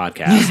guest on the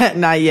podcast.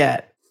 Not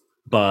yet.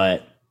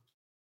 But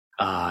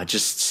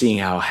just seeing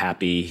how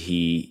happy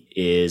he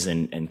is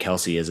and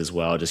Kelsey is as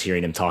well, just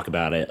hearing him talk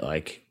about it,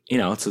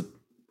 it's an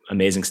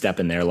amazing step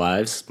in their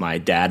lives. My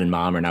dad and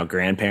mom are now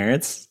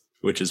grandparents,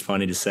 which is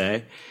funny to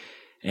say.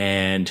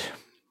 And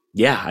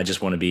I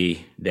just want to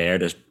be there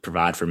to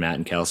provide for Matt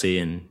and Kelsey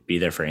and be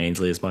there for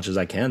Ainsley as much as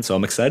I can. So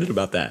I'm excited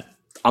about that.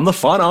 I'm the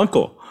fun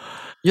uncle.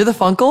 You're the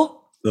funkle?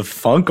 The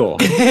Funkle.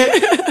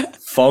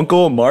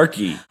 Funkle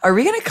Markey. Are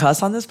we going to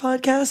cuss on this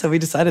podcast? Have we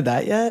decided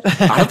that yet?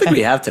 I don't think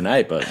we have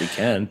tonight, but we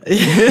can.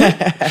 You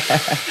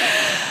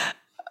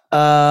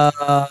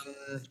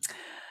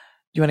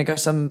want to go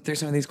through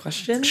some of these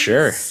questions?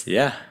 Sure.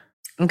 Yeah.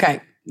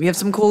 Okay. We have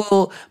some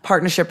cool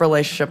partnership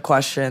relationship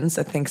questions.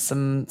 I think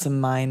some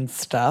mind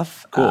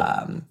stuff. Cool.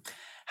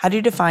 How do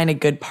you define a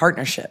good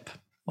partnership?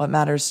 What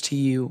matters to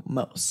you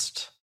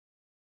most?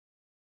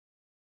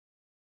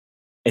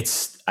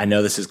 I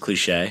know this is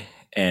cliche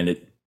and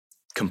it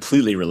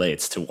completely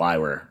relates to why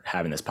we're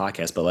having this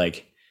podcast, but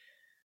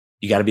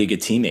you got to be a good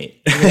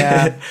teammate.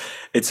 Yeah.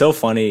 It's so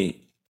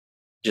funny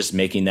just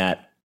making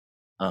that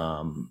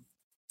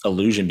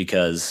illusion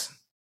because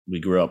we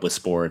grew up with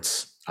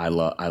sports. I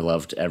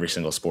loved every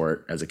single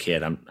sport as a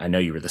kid. I know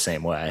you were the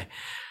same way.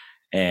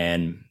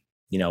 And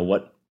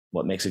what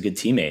what makes a good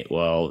teammate?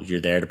 Well,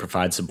 you're there to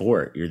provide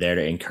support. You're there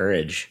to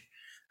encourage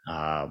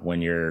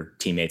when your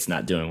teammate's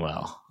not doing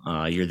well.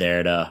 You're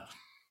there to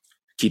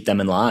keep them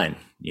in line.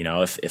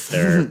 If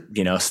they're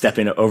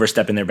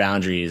overstepping their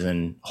boundaries,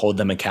 and hold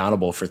them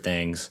accountable for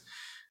things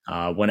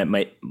when it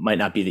might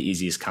not be the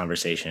easiest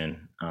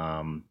conversation.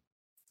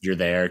 You're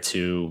there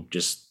to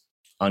just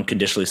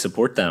unconditionally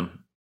support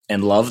them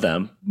and love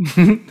them.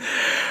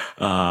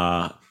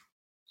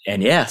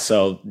 And yeah,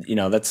 so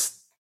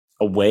that's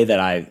a way that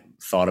I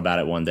thought about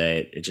it one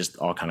day. It just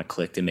all kind of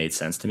clicked and made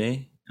sense to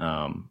me.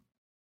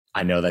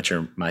 I know that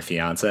you're my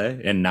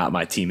fiance and not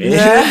my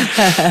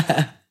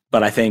teammate,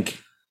 but I think,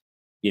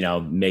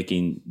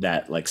 making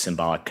that like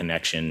symbolic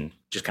connection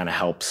just kind of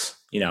helps,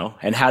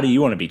 and how do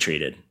you want to be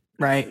treated?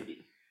 Right.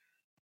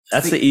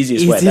 That's the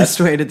easiest way. Easiest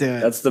way to do it.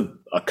 That's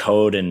a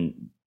code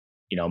and,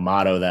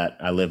 motto that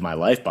I live my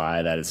life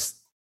by, that is,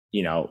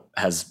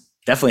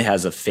 definitely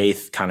has a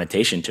faith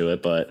connotation to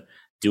it, but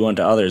do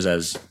unto others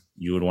as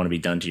you would want to be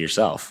done to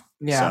yourself.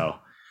 Yeah. So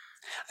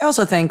I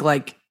also think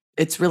like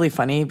it's really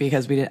funny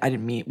because we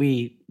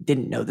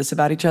didn't know this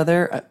about each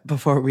other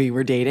before we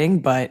were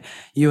dating, but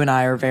you and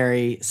I are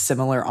very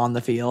similar on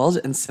the field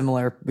and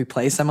similar. We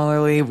play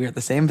similarly. We're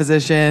the same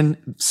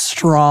position,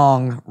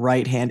 strong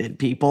right-handed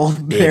people,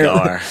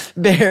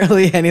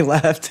 barely any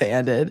left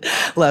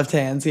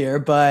hands here.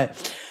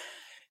 But,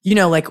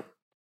 like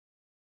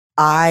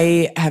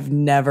I have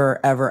never,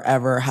 ever,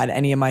 ever had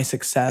any of my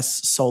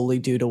success solely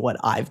due to what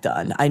I've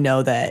done. I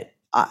know that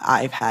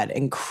I've had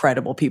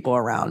incredible people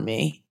around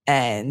me.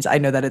 And I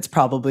know that it's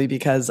probably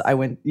because I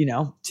went,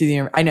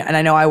 I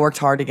know I worked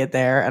hard to get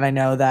there, and I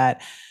know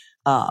that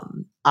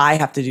I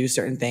have to do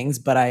certain things,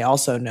 but I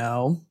also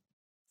know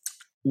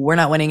we're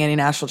not winning any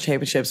national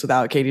championships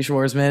without Katie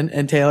Schwarzman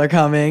and Taylor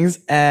Cummings.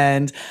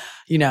 And,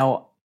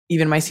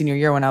 even my senior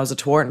year when I was a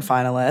Twarton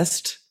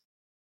finalist,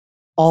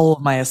 all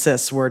of my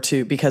assists were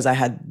because I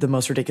had the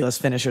most ridiculous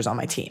finishers on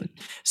my team.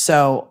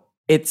 So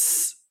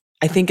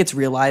I think it's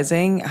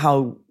realizing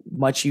how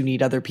much you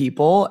need other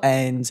people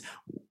and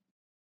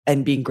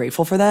being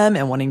grateful for them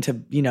and wanting to,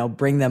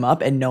 bring them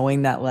up, and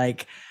knowing that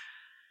like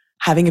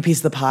having a piece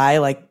of the pie,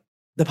 like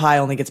the pie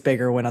only gets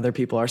bigger when other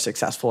people are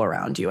successful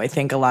around you. I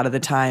think a lot of the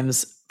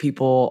times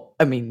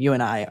you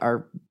and I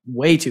are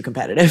way too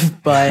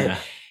competitive, but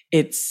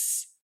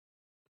it's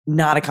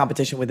not a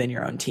competition within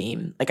your own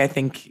team. Like I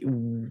think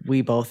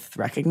we both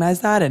recognize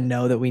that and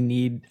know that we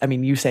need,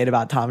 you say it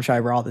about Tom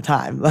Schreiber all the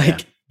time.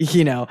 Like,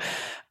 I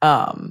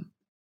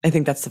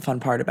think that's the fun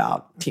part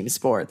about team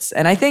sports.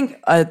 And I think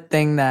a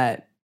thing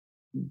that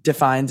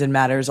defines and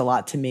matters a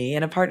lot to me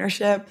in a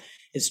partnership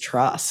is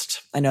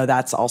trust. I know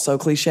that's also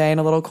cliche and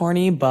a little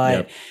corny,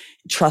 but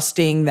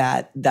trusting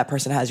that that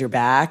person has your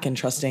back and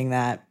trusting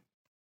that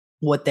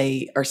what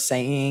they are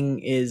saying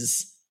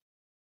is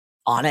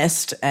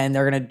honest and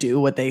they're going to do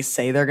what they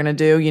say they're going to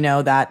do.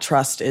 That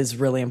trust is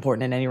really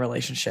important in any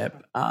relationship,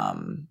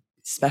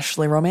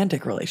 especially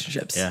romantic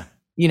relationships. Yeah.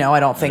 I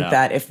don't think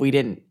that if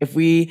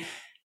we,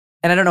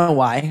 and I don't know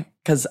why,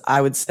 because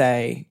I would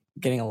say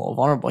getting a little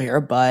vulnerable here,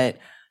 but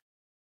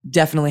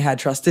definitely had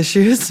trust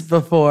issues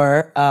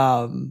before,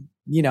 I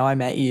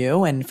met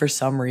you, and for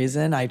some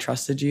reason I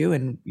trusted you,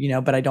 and,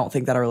 but I don't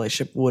think that our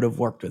relationship would have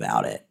worked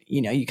without it.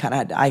 You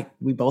kind of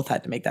we both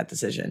had to make that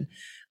decision.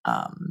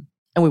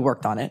 And we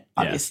worked on it,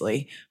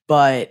 obviously,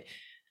 but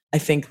I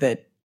think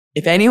that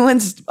if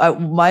anyone's,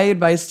 my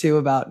advice too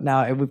about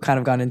now, we've kind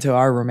of gone into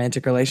our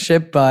romantic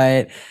relationship,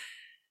 but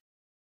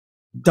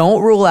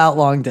don't rule out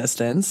long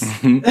distance.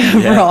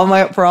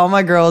 For all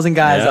my girls and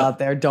guys out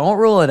there, don't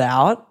rule it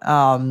out.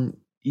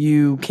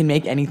 You can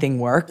make anything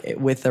work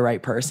with the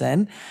right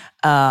person.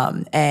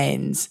 And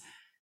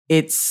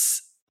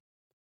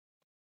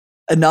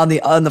on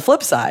the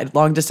flip side,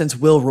 long distance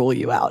will rule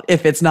you out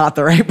if it's not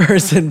the right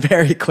person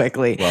very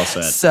quickly. Well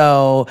said.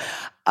 So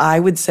I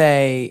would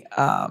say,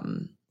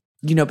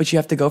 but you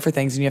have to go for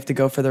things and you have to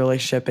go for the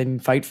relationship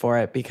and fight for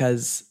it,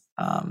 because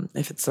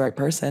if it's the right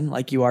person,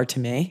 like you are to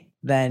me,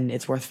 then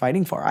it's worth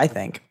fighting for, I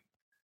think.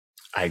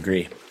 I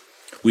agree.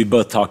 We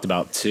both talked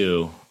about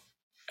too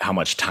how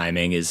much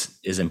timing is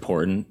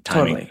important.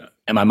 Timing. Totally.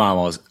 And my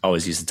mom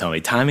always used to tell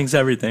me, timing's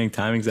everything.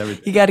 Timing's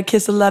everything. You got to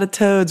kiss a lot of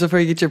toads before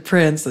you get your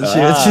prince. That's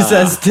what she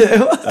says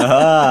too.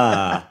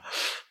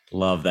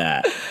 Love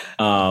that.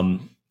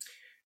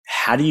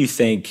 How do you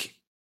think,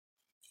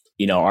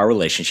 our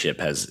relationship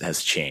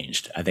has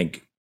changed? I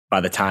think by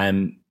the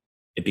time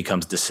it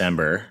becomes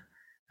December,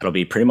 it'll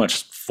be pretty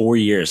much 4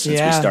 years since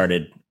we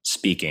started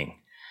speaking.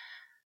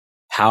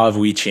 How have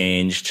we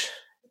changed?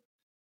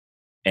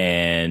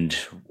 And,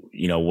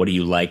 what do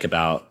you like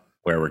about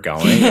where we're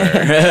going?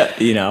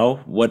 Or,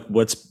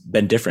 what's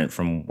been different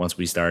from once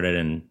we started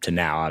and to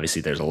now?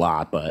 Obviously there's a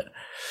lot, but.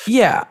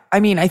 Yeah.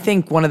 I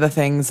think one of the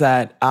things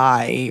that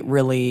I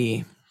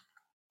really,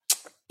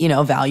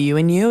 value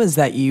in you is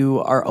that you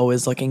are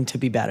always looking to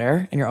be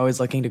better and you're always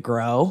looking to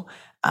grow.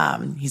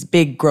 He's a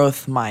big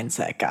growth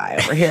mindset guy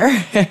over here.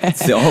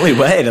 It's the only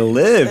way to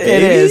live, baby.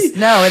 It is.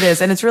 No, it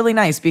is. And it's really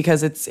nice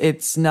because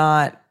it's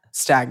not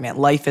stagnant.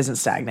 Life isn't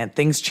stagnant.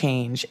 Things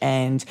change,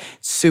 and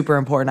it's super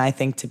important, I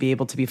think, to be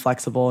able to be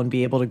flexible and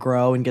be able to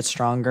grow and get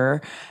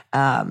stronger.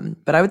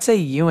 But I would say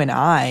you and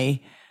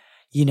I,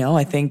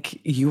 I think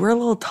you were a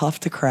little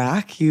tough to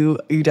crack. You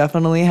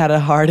definitely had a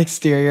hard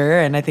exterior,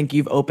 and I think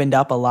you've opened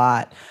up a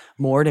lot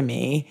more to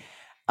me.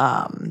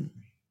 And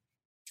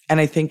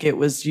I think it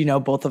was,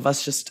 both of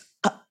us just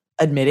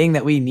admitting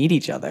that we need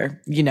each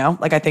other,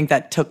 like I think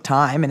that took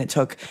time, and it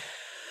took,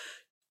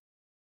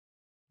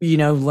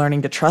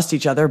 learning to trust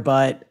each other,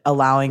 but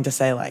allowing to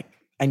say like,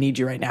 I need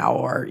you right now,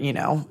 or,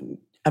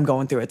 I'm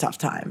going through a tough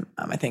time.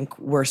 I think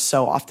we're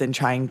so often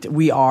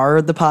we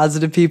are the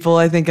positive people,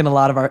 I think, in a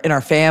lot of in our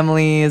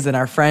families and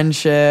our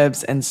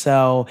friendships. And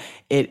so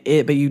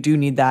but you do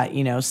need that,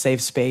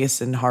 safe space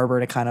and harbor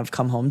to kind of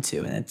come home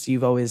to. And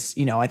you've always,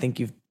 I think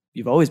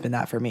you've always been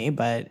that for me,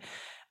 but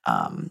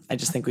I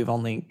just think we've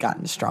only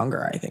gotten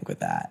stronger, I think, with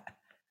that.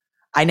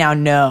 I now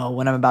know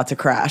when I'm about to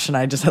crash, and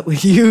I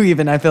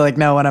feel like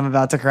know when I'm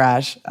about to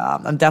crash.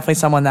 I'm definitely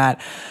someone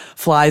that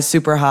flies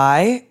super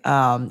high,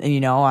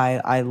 and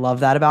I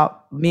love that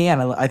about me,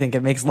 and I think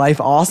it makes life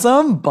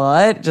awesome,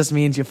 but it just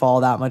means you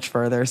fall that much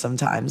further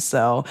sometimes.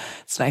 So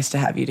it's nice to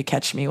have you to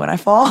catch me when I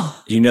fall.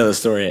 You know the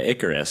story of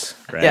Icarus,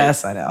 right?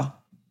 Yes, I know.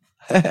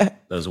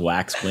 Those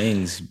wax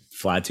wings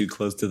fly too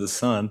close to the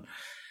sun.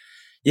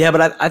 Yeah,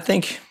 but I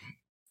think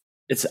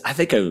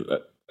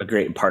a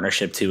great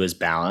partnership too is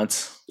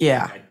balance.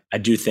 Yeah. I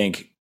do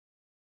think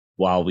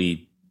while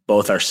we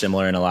both are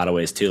similar in a lot of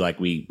ways too, like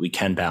we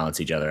can balance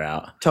each other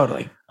out.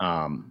 Totally.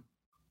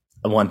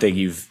 One thing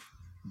you've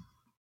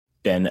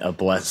been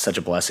such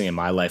a blessing in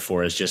my life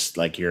for is just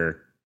like your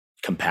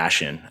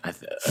compassion.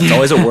 It's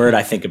always a word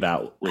I think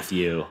about with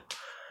you,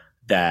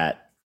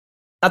 that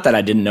not that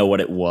I didn't know what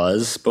it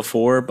was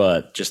before,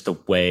 but just the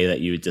way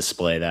that you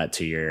display that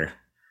to your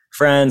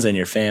friends and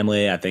your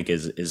family, I think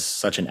is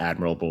such an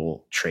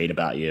admirable trait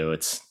about you.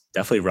 It's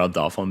definitely rubbed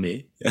off on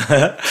me.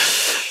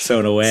 So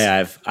in a way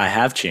I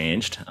have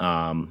changed.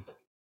 And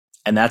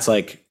that's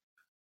like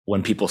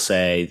when people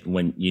say,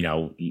 when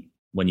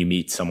you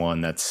meet someone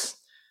that's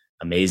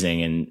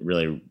amazing and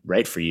really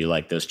right for you,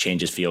 like those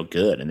changes feel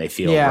good and they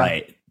feel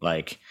right.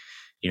 Like,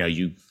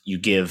 you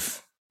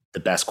give the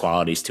best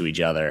qualities to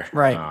each other.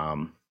 Right.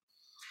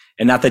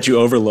 And not that you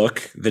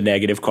overlook the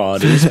negative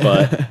qualities,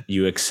 but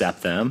you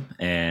accept them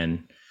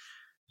and,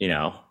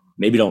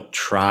 maybe don't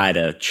try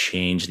to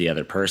change the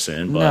other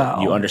person,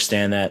 but you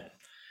understand that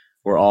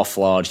we're all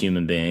flawed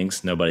human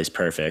beings. Nobody's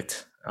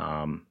perfect.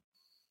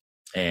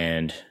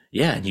 And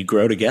you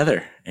grow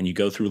together and you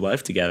go through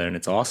life together, and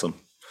it's awesome.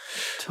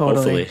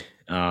 Totally.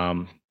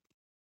 Hopefully.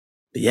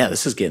 But yeah,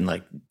 this is getting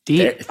like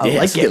deep.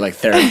 It's getting like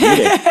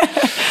therapeutic.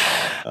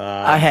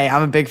 Hey,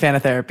 I'm a big fan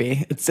of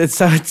therapy.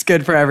 It's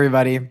good for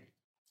everybody.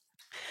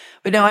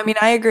 But no, I mean,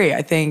 I agree.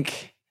 I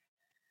think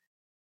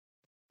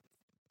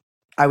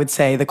I would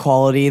say the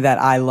quality that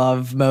I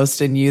love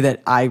most in you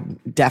that I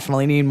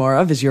definitely need more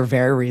of is you're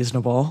very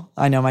reasonable.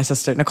 I know my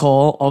sister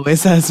Nicole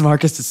always says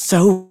Marcus is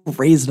so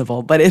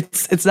reasonable, but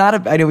it's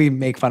not I know we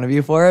make fun of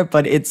you for it,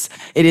 but it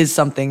is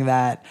something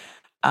that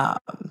I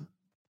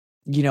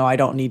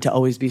don't need to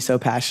always be so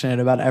passionate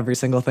about every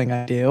single thing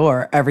I do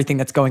or everything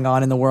that's going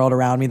on in the world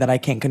around me that I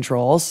can't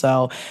control.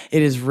 So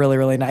it is really,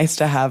 really nice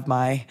to have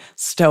my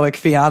stoic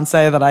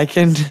fiance that I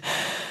can,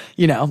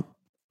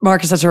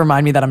 Marcus has to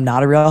remind me that I'm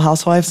not a real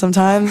housewife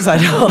sometimes. I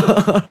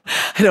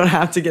don't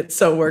have to get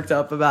so worked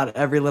up about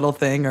every little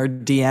thing or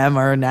DM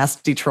or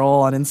nasty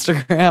troll on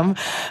Instagram.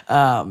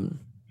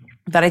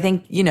 That I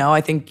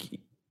think,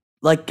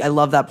 like, I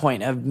love that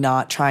point of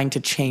not trying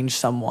to change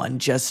someone,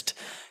 just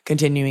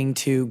continuing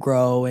to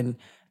grow and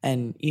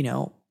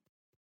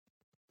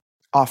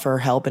offer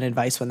help and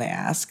advice when they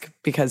ask,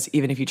 because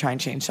even if you try and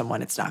change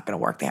someone, it's not going to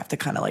work. They have to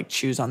kind of like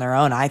choose on their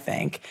own, I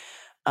think.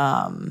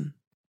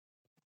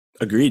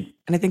 Agreed.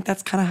 And I think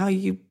that's kind of how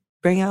you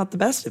bring out the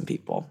best in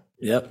people.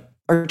 Yep.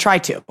 Or try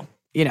to,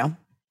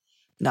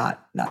 not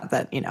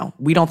that,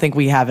 we don't think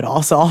we have it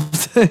all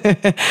solved.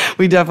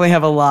 We definitely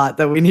have a lot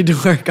that we need to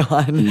work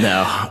on.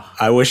 No,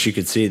 I wish you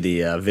could see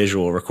the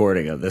visual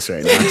recording of this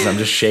right now, because I'm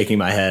just shaking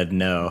my head.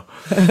 No,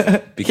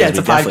 because it's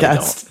a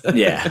podcast.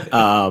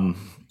 Yeah.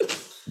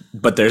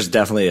 But there's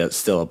definitely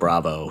still a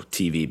Bravo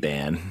TV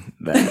ban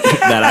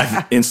that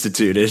I've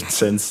instituted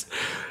since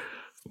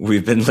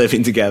we've been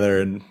living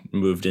together and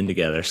moved in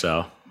together.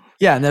 So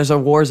yeah, and there's a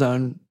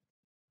Warzone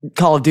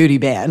Call of Duty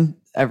ban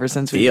ever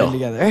since we've been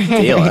together.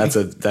 Deal.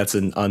 That's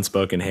an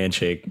unspoken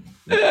handshake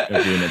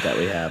agreement that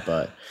we have.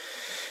 But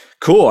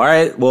cool. All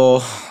right.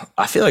 Well,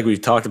 I feel like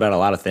we've talked about a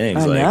lot of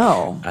things. I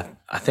know.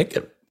 I think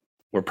that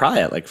we're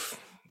probably at like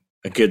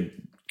a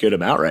good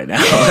amount right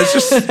now. It's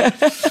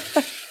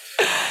just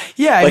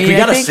yeah. We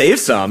got to save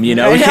some. We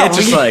can't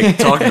just like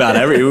talk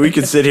about we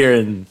could sit here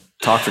and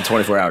talk for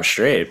 24 hours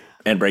straight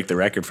and break the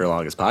record for the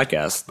longest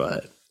podcast,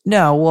 but.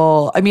 No,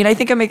 well, I mean, I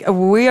think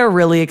we are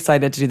really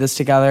excited to do this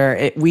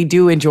together. We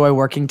do enjoy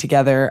working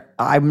together.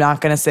 I'm not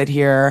going to sit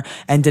here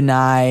and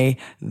deny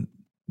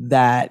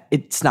that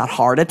it's not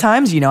hard at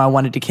times. I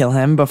wanted to kill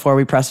him before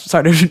we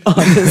started on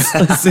this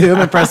Zoom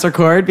and press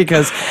record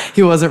because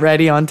he wasn't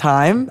ready on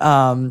time.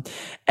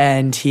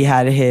 And he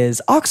had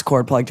his aux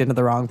cord plugged into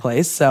the wrong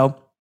place. So,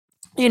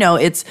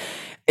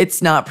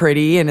 it's not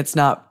pretty and it's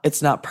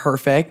not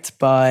perfect,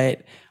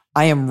 but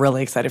I am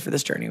really excited for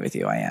this journey with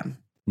you. I am.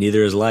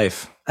 Neither is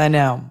life. I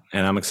know.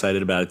 And I'm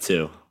excited about it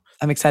too.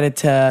 I'm excited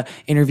to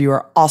interview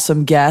our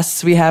awesome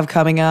guests we have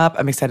coming up.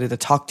 I'm excited to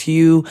talk to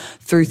you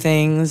through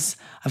things.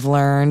 I've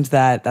learned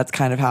that that's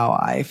kind of how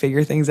I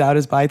figure things out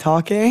is by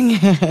talking.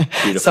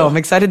 So I'm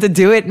excited to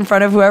do it in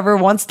front of whoever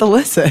wants to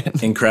listen.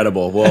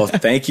 Incredible. Well,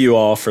 thank you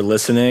all for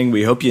listening.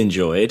 We hope you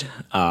enjoyed.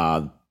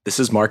 This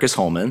is Marcus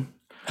Holman.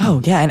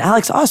 Oh, yeah. And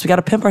Alex Aust. We got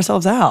to pimp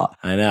ourselves out.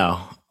 I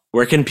know.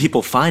 Where can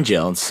people find you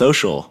on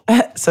social?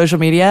 Social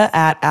media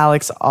at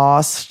Alex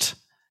Aust,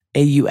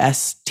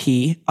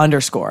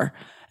 AUST_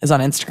 is on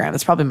Instagram.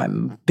 It's probably my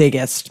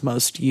biggest,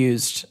 most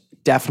used,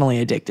 definitely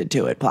addicted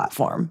to it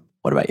platform.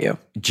 What about you?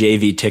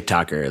 JV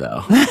TikToker,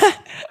 though.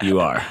 You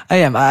are. I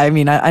am. I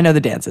mean, I know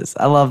the dances.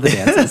 I love the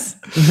dances.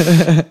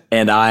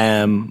 And I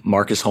am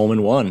Marcus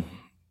Holman 1.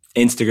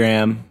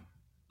 Instagram,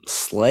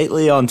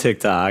 slightly on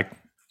TikTok,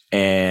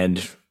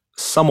 and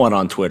somewhat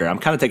on Twitter. I'm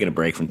kind of taking a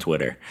break from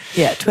Twitter.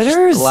 Yeah,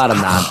 Twitter's a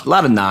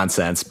lot of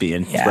nonsense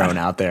being thrown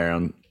out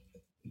there.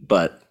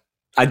 But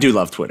I do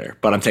love Twitter,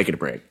 but I'm taking a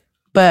break.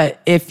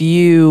 But if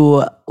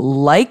you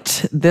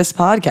liked this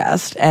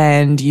podcast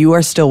and you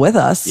are still with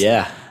us,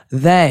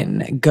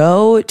 then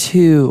go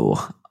to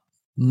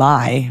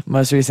my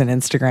most recent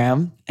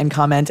Instagram and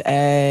comment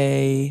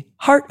a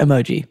heart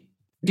emoji.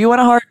 Do you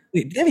want a heart?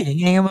 Wait, do they have a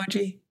yin-yang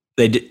emoji?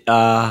 They did,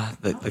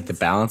 like the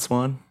balance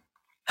one.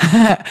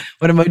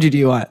 What emoji do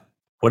you want?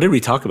 What did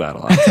we talk about a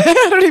lot?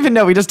 I don't even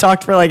know. We just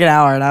talked for like an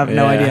hour and I have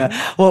no idea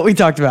what we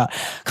talked about.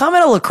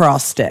 Comment a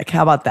lacrosse stick.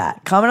 How about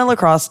that? Comment a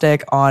lacrosse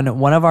stick on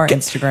one of our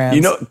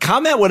Instagrams.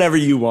 Comment whatever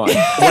you want.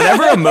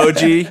 Whatever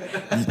emoji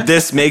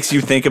this makes you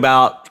think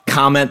about,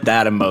 comment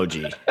that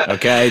emoji.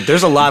 Okay?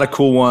 There's a lot of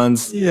cool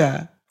ones.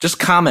 Yeah. Just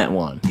comment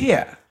one.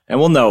 Yeah. And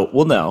we'll know.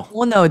 We'll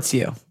know it's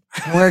you.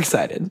 We're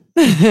excited.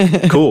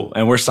 Cool.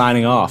 And we're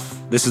signing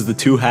off. This is the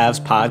Two Halves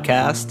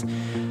Podcast.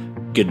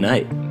 Good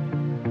night.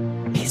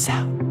 Peace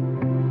out.